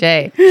 touche.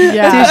 Yeah.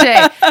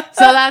 Touche.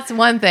 So that's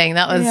one thing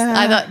that was,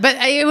 I thought, but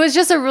it was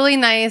just a really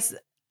nice,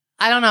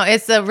 I don't know.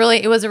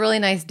 It was a really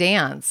nice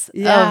dance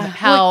of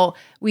how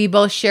we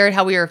both shared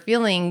how we were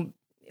feeling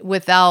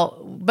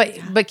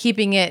but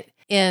keeping it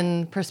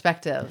in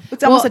perspective.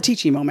 It's almost a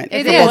teaching moment.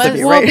 It for is. both of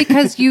you, Well, right?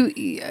 because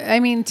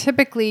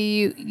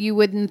typically you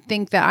wouldn't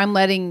think that I'm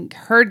letting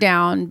her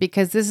down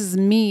because this is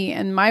me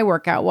and my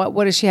workout.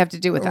 What does she have to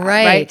do with that?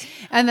 Right.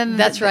 And then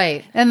that's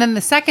right. And then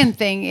the second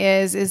thing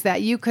is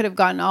that you could have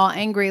gotten all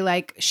angry,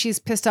 like she's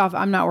pissed off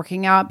I'm not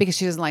working out because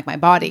she doesn't like my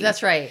body.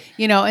 That's right.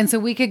 And so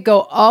we could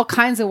go all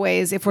kinds of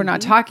ways if we're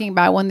not talking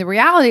about it, when the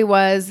reality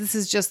was this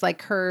is just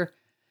like her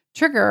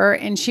trigger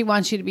and she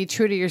wants you to be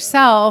true to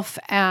yourself,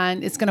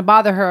 and it's going to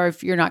bother her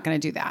if you're not going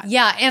to do that.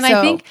 Yeah. And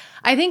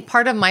I think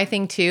part of my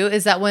thing too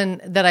is that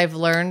that I've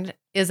learned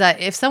is that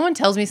if someone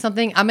tells me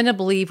something, I'm going to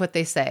believe what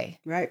they say.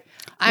 Right.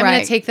 I'm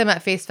going to take them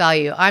at face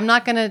value. I'm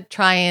not going to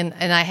try and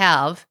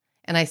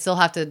I still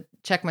have to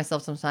check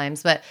myself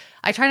sometimes, but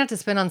I try not to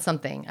spin on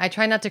something. I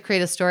try not to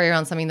create a story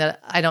around something that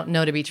I don't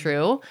know to be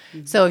true.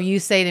 Mm-hmm. So if you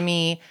say to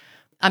me,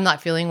 I'm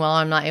not feeling well,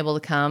 I'm not able to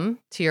come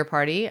to your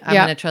party, I'm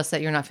going to trust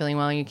that you're not feeling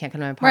well and you can't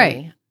come to my party.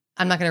 Right.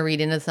 I'm not going to read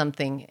into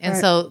something. And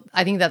so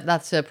I think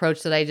that's the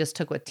approach that I just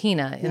took with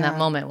Tina in that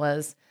moment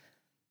was,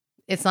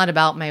 it's not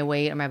about my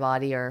weight or my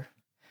body or,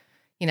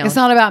 it's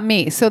not about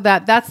me. So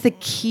that's the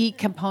key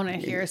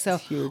component here. So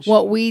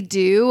what we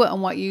do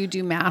and what you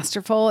do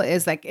masterful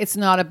is like, it's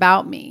not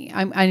about me.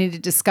 I need to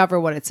discover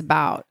what it's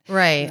about.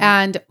 Right.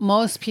 And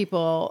most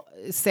people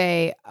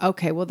say,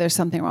 okay, well, there's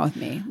something wrong with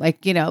me.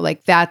 Like,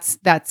 that's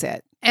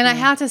it. And I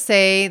have to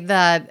say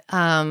that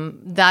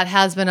that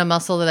has been a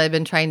muscle that I've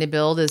been trying to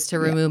build, is to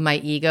remove my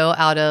ego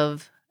out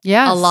of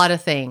a lot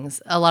of things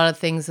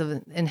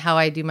in how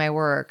I do my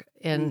work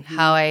and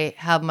how I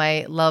have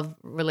my love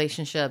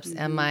relationships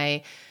and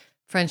my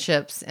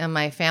friendships and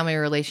my family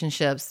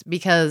relationships,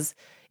 because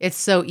it's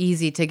so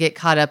easy to get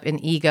caught up in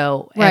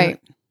ego. Right. And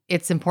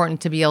it's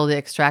important to be able to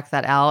extract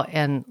that out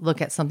and look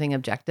at something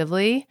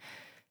objectively.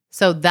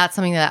 So that's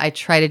something that I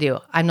try to do.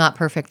 I'm not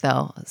perfect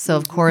though. So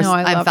of course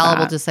I'm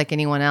fallible just like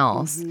anyone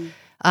else.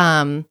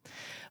 Mm-hmm.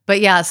 But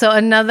yeah, so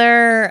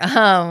another,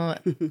 I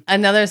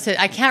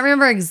can't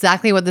remember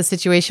exactly what the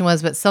situation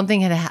was, but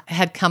something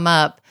had come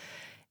up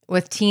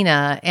with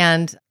Tina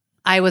and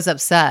I was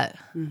upset.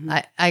 Mm-hmm.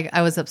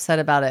 I was upset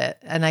about it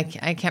and I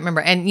can't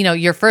remember. And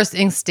your first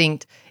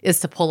instinct is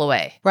to pull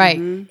away. Right.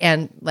 Mm-hmm.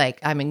 And like,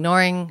 I'm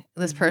ignoring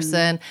this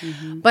person.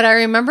 Mm-hmm. But I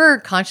remember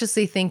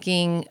consciously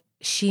thinking,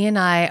 she and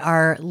I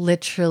are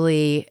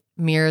literally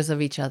mirrors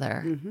of each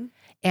other. Mm-hmm.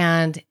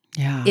 And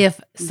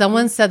if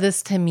someone said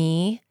this to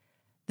me,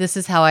 this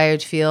is how I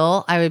would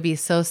feel. I would be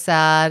so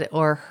sad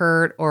or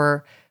hurt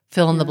or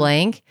fill in the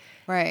blank.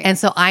 Right. And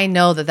so I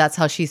know that that's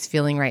how she's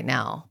feeling right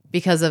now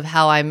because of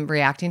how I'm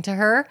reacting to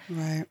her.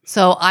 Right.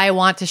 So I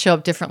want to show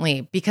up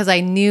differently because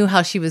I knew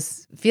how she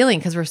was feeling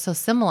because we're so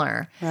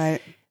similar.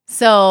 Right.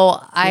 So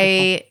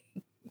I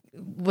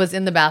was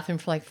in the bathroom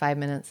for like 5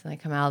 minutes and I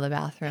come out of the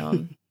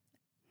bathroom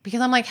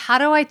because I'm like, how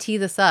do I tee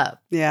this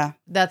up? Yeah.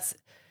 That's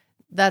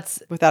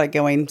that's without it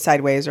going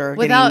sideways or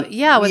without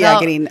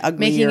getting ugly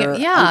making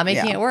or,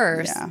 making it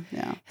worse.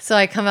 Yeah. So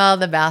I come out of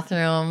the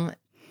bathroom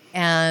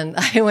and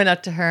I went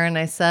up to her and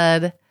I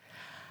said,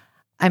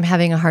 I'm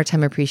having a hard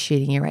time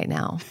appreciating you right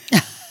now.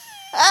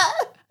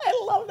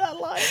 I love that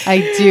line.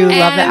 I do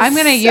love that. I'm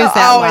going to use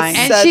that line.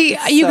 And That's you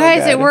so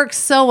guys, good. it works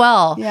so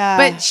well. Yeah.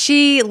 But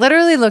she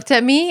literally looked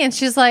at me and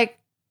she's like,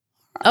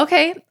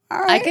 okay, All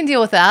I right. can deal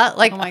with that.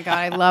 Like, Oh my God,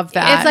 I love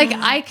that. it's like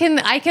I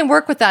can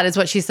work with that is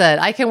what she said.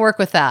 I can work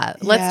with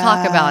that. Let's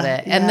talk about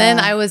it. And then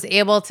yeah. I was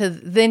able to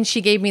then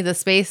she gave me the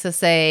space to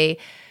say,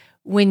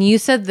 when you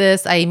said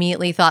this, I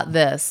immediately thought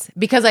this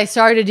because I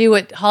started to do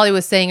what Holly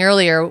was saying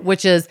earlier,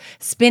 which is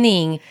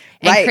spinning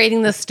and Right.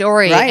 creating the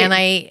story.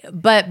 Right.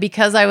 But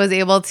because I was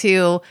able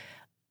to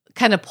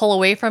kind of pull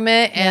away from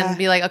it and Yeah.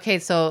 be like, okay,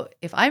 so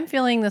if I'm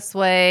feeling this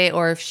way,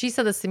 or if she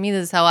said this to me,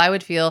 this is how I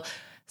would feel.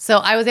 So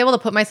I was able to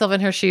put myself in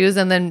her shoes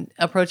and then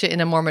approach it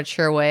in a more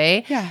mature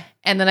way. Yeah.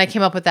 And then I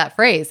came up with that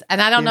phrase.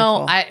 And I don't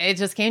know, Beautiful. it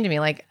just came to me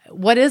like,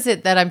 what is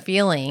it that I'm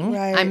feeling?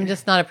 Right. I'm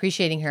just not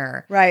appreciating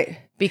her Right.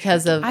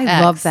 because of I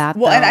X. love that.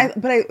 Well,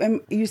 though. and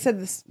you said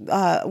this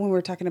when we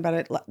were talking about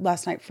it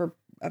last night for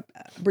a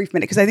brief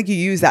minute, because I think you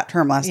used that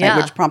term last night, Yeah.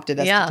 which prompted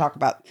us Yeah. to talk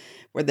about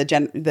where the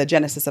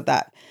genesis of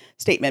that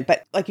statement.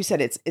 But like you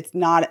said, it's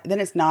not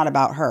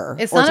about her.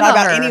 It's Or not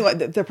about her. anyone.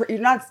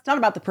 It's not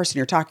about the person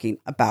you're talking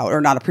about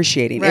or not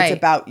appreciating. Right. It's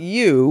about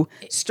you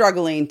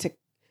struggling to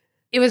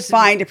It was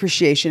find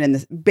appreciation in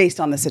this based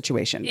on the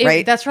situation,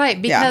 right? That's right.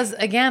 Because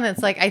again,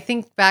 it's like I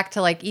think back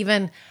to like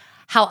even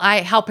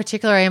how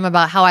particular I am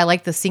about how I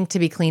like the sink to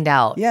be cleaned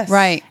out. Yes.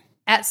 right.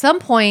 At some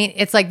point,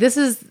 it's like this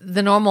is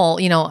the normal.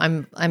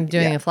 I'm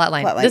doing Yeah, a flat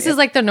line. flat line, This yeah. is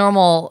like the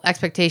normal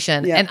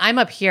expectation, Yeah. and I'm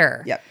up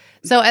here. Yep.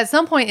 So at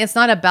some point, it's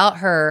not about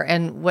her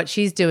and what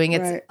she's doing.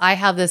 It's Right. I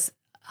have this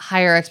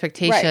higher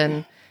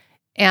expectation,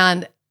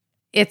 and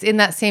it's in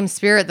that same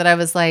spirit that I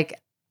was like,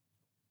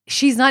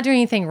 she's not doing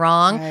anything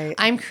wrong. Right.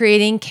 I'm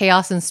creating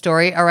chaos and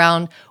story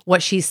around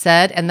what she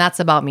said, and that's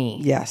about me.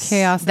 Yes.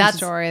 Chaos and That's-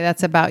 story.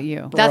 That's about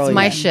you. That's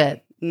my Brilliant.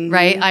 shit, Mhm.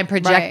 right? I'm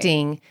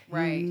projecting.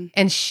 Right.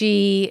 And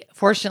she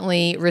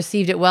fortunately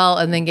received it well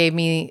and then gave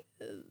me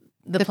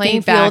the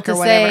playing feedback field to or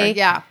whatever. say,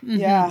 Yeah. Mhm.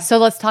 Yeah. so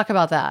let's talk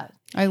about that.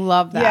 I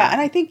love that. Yeah. And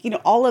I think,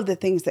 all of the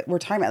things that we're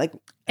talking about, like,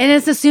 And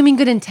it's assuming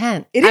good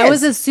intent. It I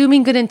was is.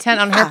 assuming good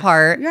intent on her yeah,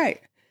 part. Right.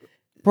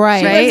 right.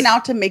 She Right. wasn't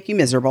out to make you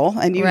miserable,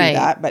 and you Right. knew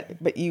that,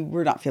 but you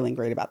were not feeling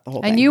great about the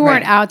whole thing. And you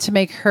weren't Right. out to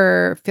make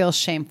her feel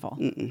shameful.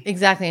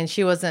 Exactly. And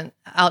she wasn't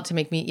out to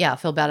make me,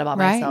 feel bad about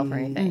Right. myself or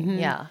anything. Mhm.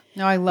 Yeah.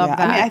 No, I love Yeah,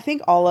 that. I mean, I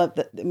think all of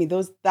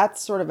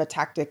that's sort of a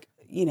tactic,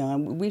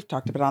 and we've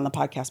talked about it on the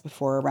podcast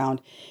before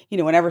around,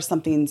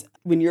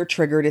 when you're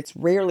triggered, it's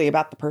rarely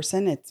about the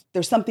person.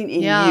 There's something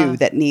in Yeah. you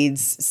that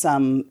needs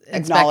some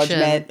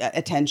acknowledgement,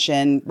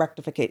 attention,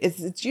 rectification.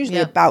 It's usually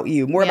Yeah. about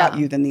you, more about Yeah.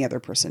 you than the other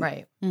person,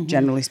 Right.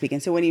 generally speaking.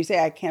 So when you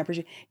say, I can't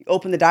appreciate, you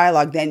open the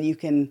dialogue, then you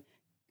can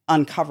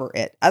uncover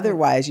it.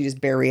 Otherwise, you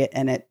just bury it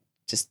and it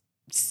just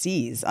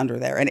sees under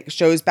there and it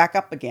shows back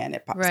up again.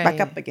 It pops back Right.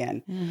 up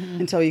again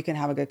until you can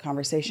have a good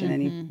conversation.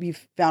 And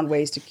you've found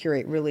ways to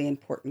curate really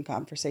important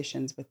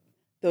conversations with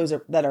those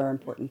that are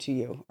important to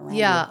you around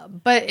Yeah.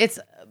 But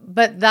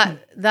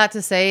that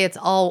to say it's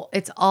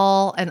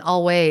all and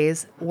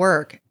always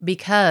work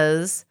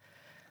because,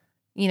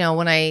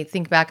 when I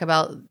think back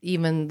about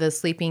even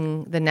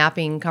the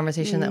napping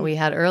conversation that we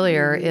had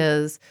earlier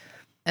is,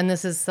 and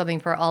this is something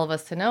for all of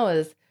us to know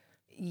is,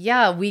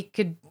 yeah, we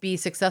could be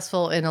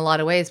successful in a lot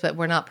of ways, but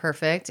we're not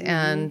perfect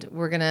and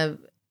we're going to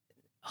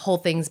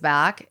hold things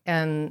back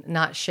and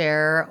not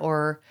share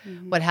or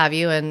what have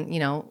you. And,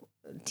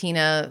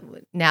 Tina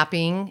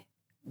napping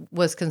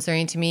was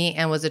concerning to me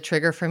and was a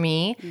trigger for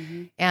me.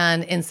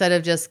 And instead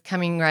of just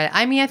coming right,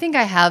 I think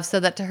I have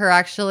said that to her,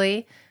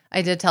 actually.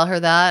 I did tell her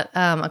that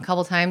a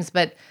couple times,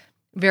 but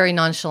very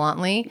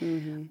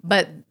nonchalantly.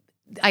 But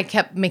I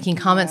kept making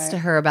comments to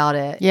her about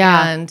it.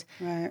 Yeah. And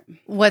Right.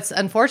 what's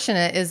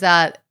unfortunate is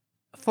that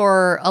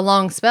for a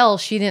long spell,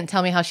 she didn't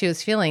tell me how she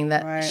was feeling,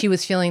 that Right. she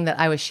was feeling that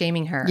I was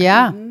shaming her.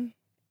 yeah.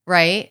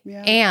 Right.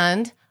 Yeah.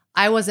 And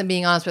I wasn't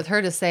being honest with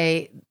her to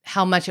say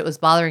how much it was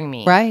bothering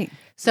me. Right.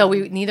 So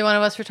neither one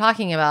of us were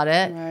talking about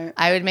it. Right.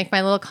 I would make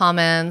my little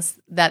comments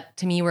that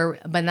to me were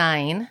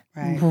benign,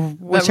 Right.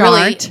 Which but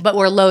really, aren't. but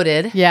were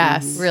loaded.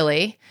 Yes.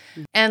 Really.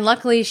 And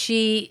luckily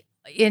she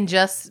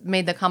just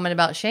made the comment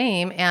about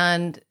shame.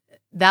 And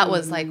that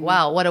was like,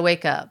 wow, what a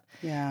wake up.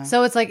 Yeah.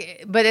 So it's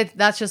like, but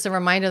that's just a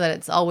reminder that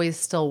it's always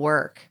still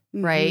work,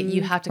 right?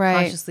 You have to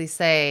Right. consciously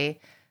say,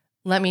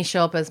 let me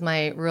show up as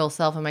my real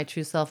self and my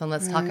true self. And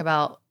let's talk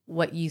about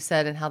what you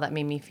said and how that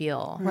made me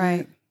feel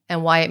Right.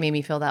 and why it made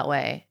me feel that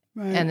way.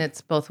 Right. And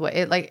it's both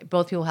way.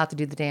 Both people have to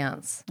do the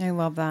dance, I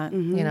love that.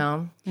 you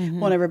know?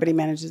 Well, and everybody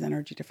manages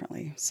energy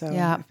differently. So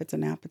Yeah. if it's a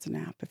nap, it's a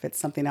nap. If it's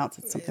something else,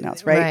 it's something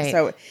else, right? Right.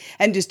 So,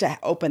 and just to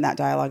open that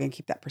dialogue and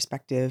keep that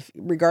perspective,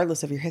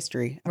 regardless of your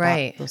history about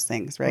Right. those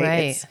things, right?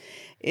 Right.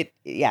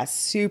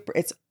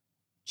 It's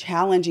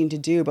challenging to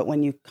do, but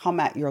when you come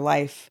at your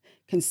life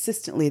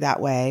consistently that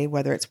way,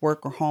 whether it's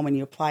work or home, and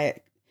you apply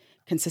it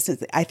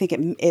consistently, I think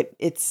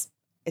it's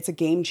it's a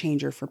game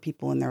changer for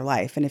people in their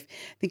life. And if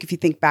you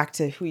think back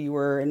to who you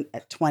were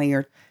at 20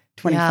 or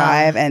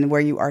 25 and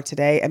where you are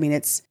today, I mean,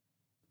 it's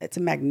a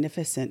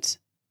magnificent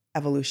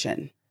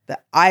evolution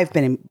that I've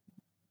been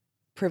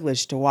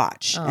privileged to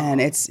watch. And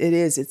it's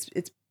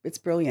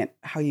brilliant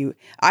how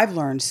I've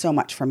learned so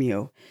much from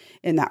you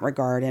in that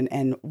regard,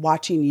 and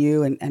watching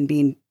you and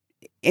being,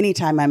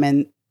 anytime I'm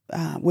in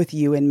with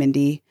you and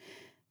Mindy,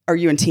 or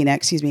you and Tina,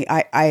 excuse me,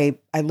 I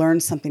learn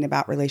something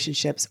about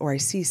relationships, or I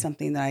see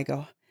something that I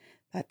go,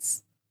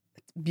 that's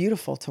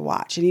beautiful to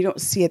watch. And you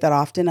don't see it that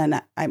often.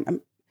 And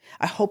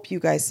I hope you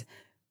guys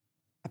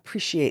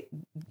appreciate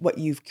what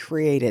you've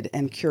created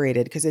and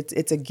curated, because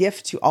it's a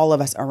gift to all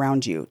of us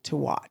around you to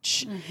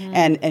watch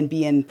and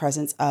be in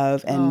presence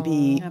of, and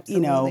be,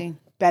 absolutely.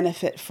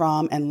 Benefit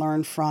from and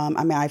learn from.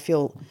 I mean, I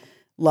feel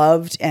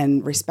loved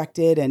and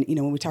respected. And,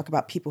 when we talk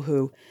about people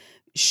who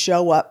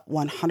show up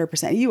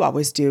 100%, you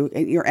always do,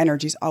 and your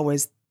energy is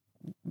always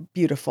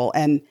beautiful.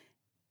 And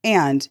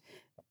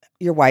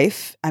your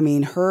wife, I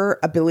mean, her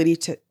ability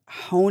to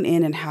hone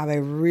in and have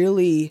a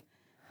really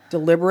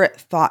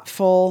deliberate,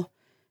 thoughtful,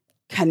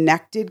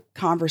 connected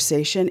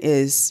conversation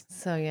is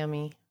so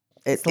yummy.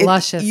 It's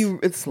luscious.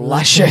 It's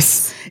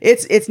luscious.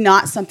 It's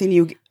not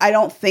something I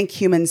don't think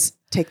humans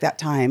take that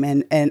time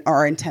and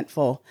are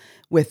intentful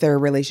with their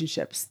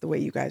relationships the way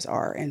you guys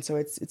are. And so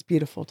it's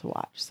beautiful to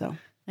watch. So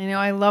I know,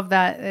 I love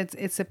that.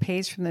 It's a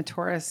page from the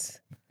Taurus.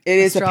 It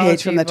is a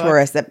page from the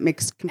Taurus that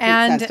makes complete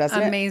sense, doesn't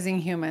it? And amazing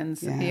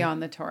humans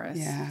beyond the Taurus.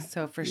 Yeah.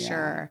 So for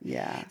sure.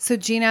 Yeah. So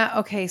Gina,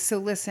 okay, so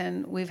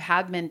listen, we've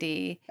had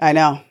Mindy. I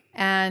know.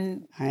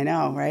 And I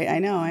know, right? I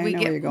know we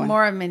where you're get going.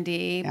 more of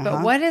Mindy.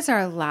 But what is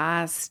our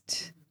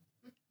last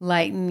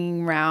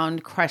lightning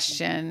round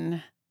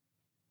question?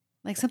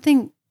 Like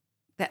something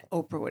that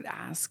Oprah would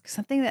ask,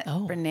 something that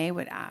Renee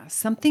would ask,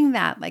 something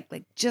that like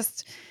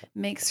just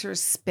makes her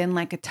spin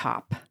like a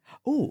top.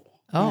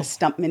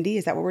 Stump Mindy?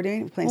 Is that what we're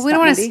doing? Well, we don't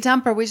want to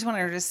stump her. We just want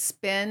her to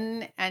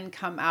spin and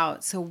come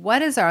out. So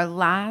what is our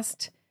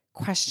last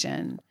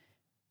question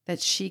that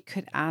she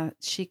could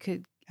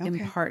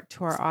impart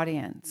to our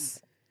audience?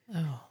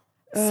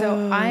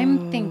 So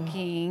I'm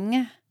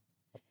thinking.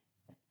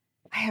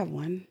 I have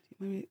one.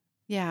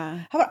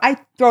 Yeah. How about I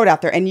throw it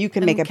out there and you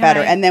can make it better,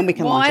 and then we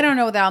can launch it. I don't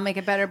know that I'll make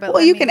it better, but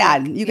you can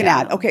add. You can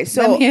add. Okay,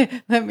 so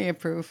let me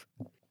approve.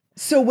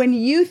 So when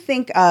you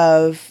think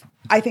of,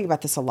 I think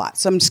about this a lot.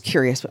 So I'm just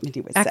curious what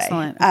Mindy would say.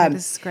 Excellent. Okay,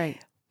 this is great.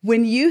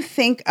 When you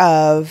think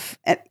of,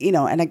 and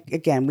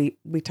again,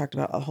 we talked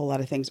about a whole lot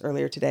of things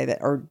earlier today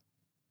that are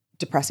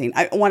depressing.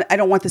 I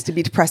don't want this to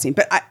be depressing,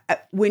 but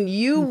when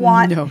you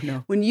want,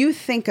 when you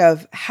think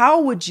of,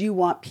 how would you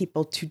want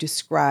people to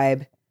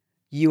describe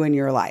you in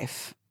your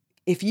life?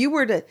 If you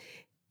were to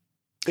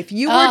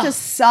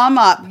sum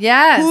up who you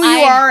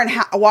are and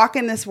walk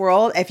in this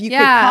world, if you could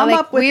come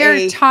up with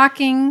a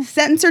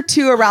sentence or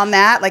two around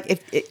that,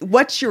 like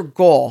what's your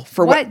goal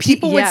for what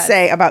people would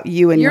say about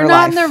you in your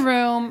life? You're not in the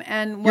room,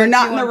 and you're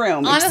not in the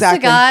room. Honest exactly.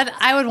 to God,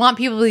 I would want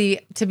people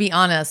to be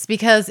honest,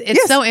 because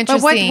it's so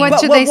interesting. But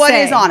what should they say? What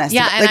is honest?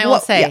 Yeah, and I will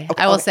say. Yeah,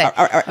 okay, I will say.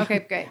 All right. Okay,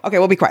 great. Okay,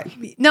 we'll be quiet.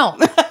 No.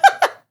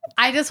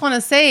 I just want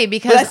to say,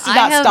 because let's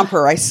not stump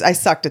her. I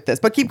sucked at this,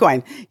 but keep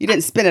going. You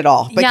didn't spin it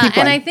all, but keep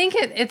going. And I think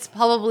it's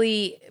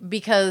probably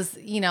because,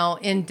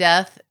 in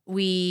death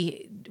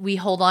we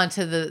hold on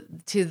to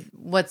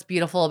what's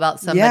beautiful about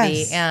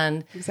somebody,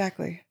 and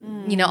exactly,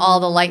 all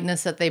the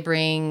lightness that they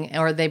bring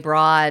or they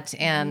brought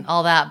and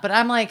all that. But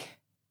I'm like,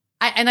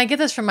 I get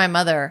this from my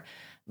mother.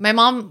 My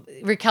mom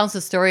recounts the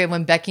story of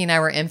when Becky and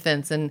I were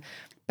infants, and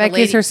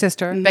Becky's her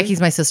sister.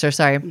 Becky's my sister.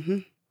 Sorry. Mm-hmm.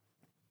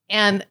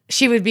 And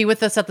she would be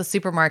with us at the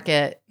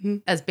supermarket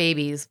as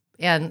babies.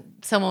 And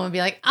someone would be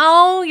like,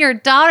 "Oh, your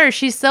daughter,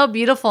 she's so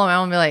beautiful." And my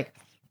mom would be like,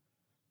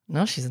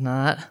 "No, she's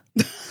not.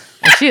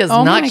 She is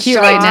not cute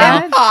right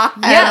now."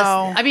 Yes.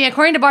 I mean,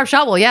 according to Barb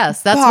Shotwell,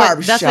 yes. That's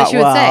what she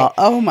would say.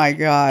 Oh my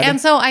God. And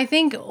so I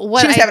think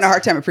what she was having a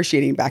hard time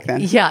appreciating back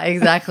then. Yeah,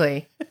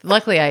 exactly.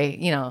 Luckily,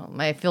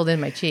 I filled in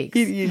my cheeks.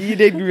 You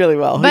did really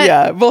well.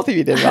 But, both of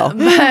you did well.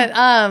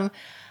 But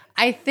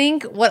I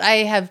think what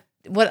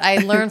I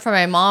learned from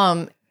my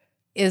mom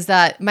is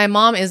that my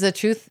mom is a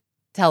truth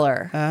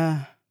teller.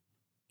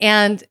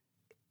 And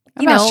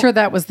I'm not sure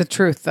that was the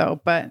truth,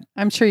 though, but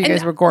I'm sure you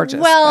guys were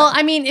gorgeous. Well,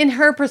 I mean, in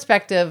her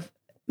perspective,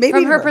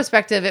 from her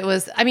perspective, it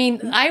was,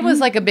 I was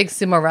like a big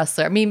sumo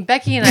wrestler. I mean,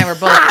 Becky and I were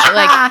both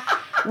like,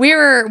 we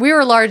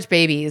were large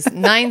babies,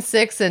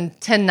 9'6" and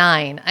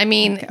 10'9". I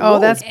mean,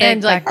 that's big,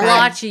 and like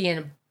blotchy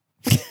and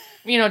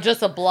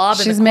just a blob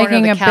in the corner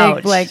making of the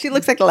couch. Big, she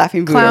looks like a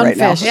laughing Buddha right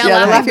now.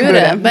 Yeah, laughing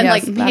Buddha. But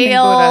like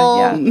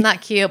pale, Buddha,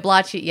 not cute,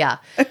 blotchy. Yeah.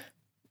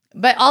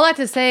 But all that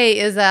to say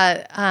is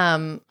that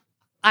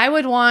I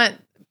would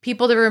want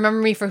people to remember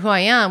me for who I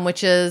am,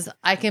 which is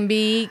I can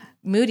be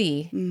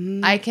moody.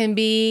 Mm-hmm. I can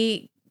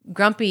be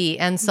grumpy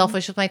and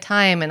selfish with my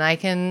time, and I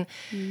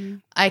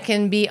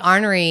can be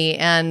ornery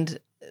and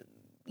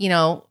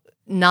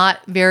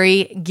not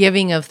very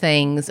giving of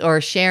things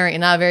or sharing,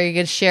 not a very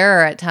good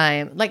sharer at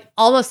times, like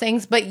all those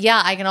things. But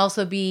yeah, I can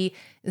also be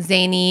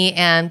zany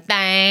and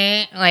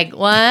bang, like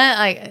what?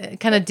 Like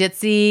kind of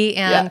ditzy.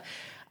 And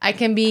I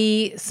can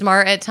be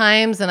smart at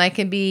times and I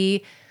can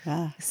be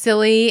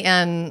silly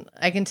and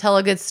I can tell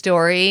a good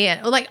story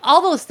and like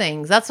all those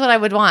things. That's what I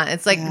would want.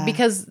 It's like,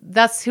 because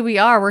that's who we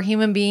are. We're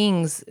human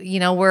beings,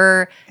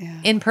 we're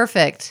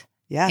imperfect.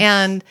 Yes.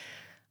 And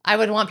I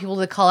would want people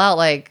to call out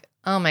like,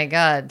 oh my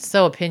God,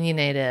 so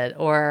opinionated,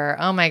 or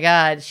oh my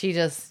God, she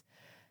just,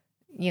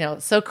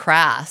 so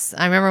crass.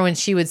 I remember when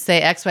she would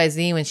say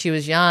XYZ when she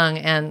was young,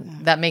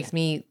 and that makes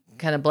me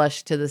kind of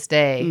blush to this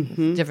day.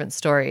 Different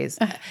stories.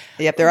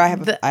 Yep, I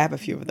have a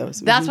few of those.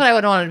 That's what I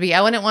would want to be.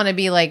 I wouldn't want to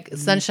be like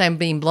sunshine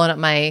being blown up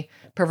my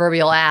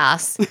proverbial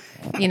ass,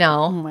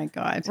 Oh my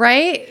God.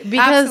 right?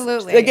 Because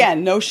Absolutely.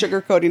 Again, no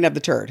sugarcoating of the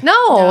turd.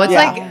 no, it's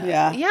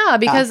Yeah. like,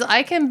 because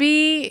I can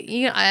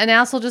be an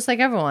asshole just like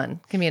everyone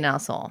can be an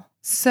asshole.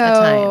 So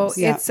times.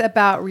 it's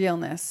about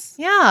realness.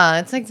 Yeah,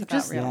 it's like about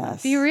just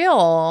realness. be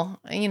real,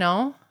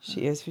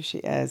 She is who she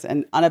is,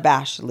 and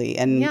unabashedly,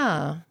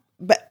 and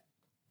but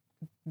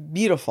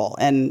beautiful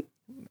and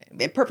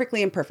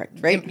perfectly imperfect,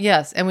 right?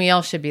 Yes, and we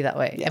all should be that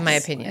way, in my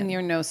Yes. opinion. And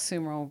you're no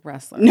sumo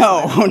wrestler.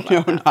 No, so I don't know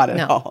no, about not at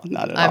No. all,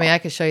 not at all. I mean, I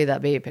could show you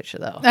that baby picture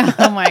though. that.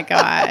 Oh my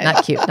God.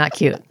 Not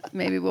cute.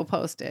 Maybe we'll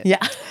post it. Yeah.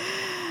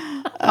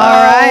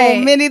 all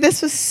right. Minnie,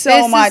 this was so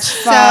This is much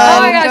so fun. Oh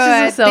my gosh,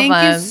 good. this is so Thank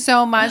you fun.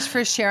 so much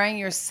for sharing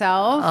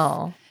yourself.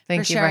 Oh, thank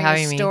you for sharing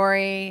having your me.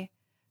 story,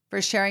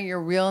 for sharing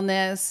your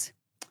realness,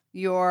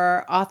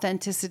 your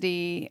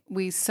authenticity.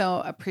 We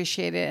so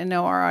appreciate it, and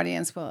know our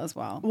audience will as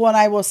well. Well, and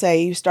I will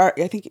say,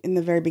 I think in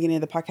the very beginning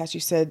of the podcast, you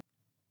said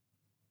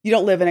you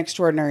don't live an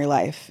extraordinary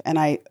life. And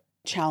I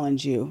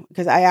challenge you,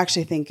 because I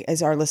actually think,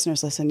 as our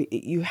listeners listen,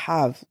 you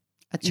have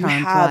A you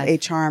charmed have life. a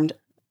charmed,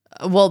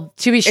 Well,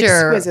 to be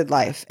sure, exquisite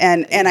life.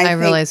 And I I think,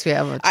 realize we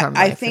have a charm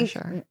I life think for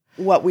sure.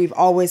 what we've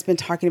always been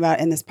talking about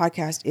in this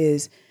podcast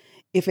is,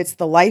 if it's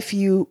the life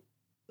you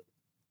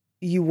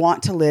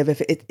want to live,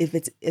 if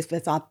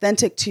it's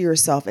authentic to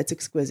yourself, it's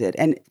exquisite,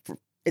 and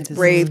it's It is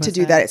brave to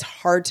do exquisite. that. It's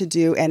hard to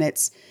do, and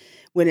it's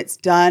when it's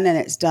done and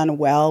it's done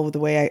well, the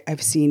way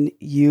I've seen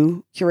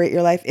you curate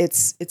your life,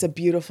 it's a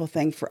beautiful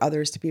thing for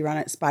others to be around.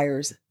 It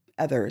inspires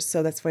others.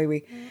 So that's why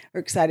we are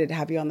excited to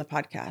have you on the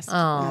podcast,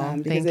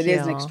 because thank it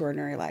is an you.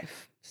 extraordinary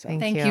life. So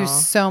Thank Thank you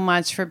so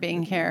much for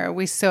being here.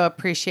 We so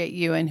appreciate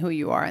you and who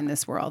you are in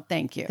this world.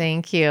 Thank you.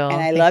 Thank you. and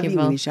I Thank love you,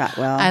 both. Minnie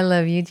Shotwell. I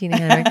love you, Gina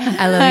Henry.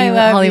 I love I you,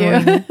 love Holly you.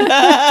 Morgan.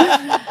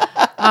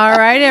 All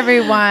right,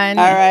 everyone.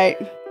 All right.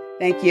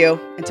 Thank you.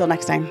 Until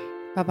next time.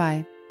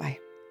 Bye-bye. Bye.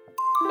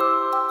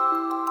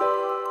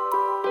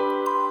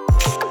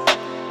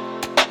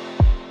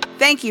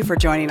 Thank you for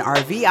joining our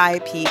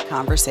VIP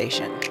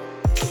conversation.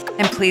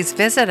 And please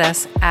visit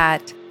us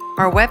at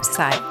our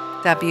website,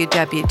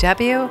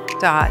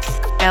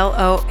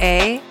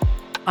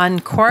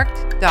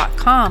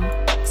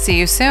 www.loauncorked.com. See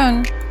you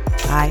soon.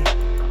 Bye.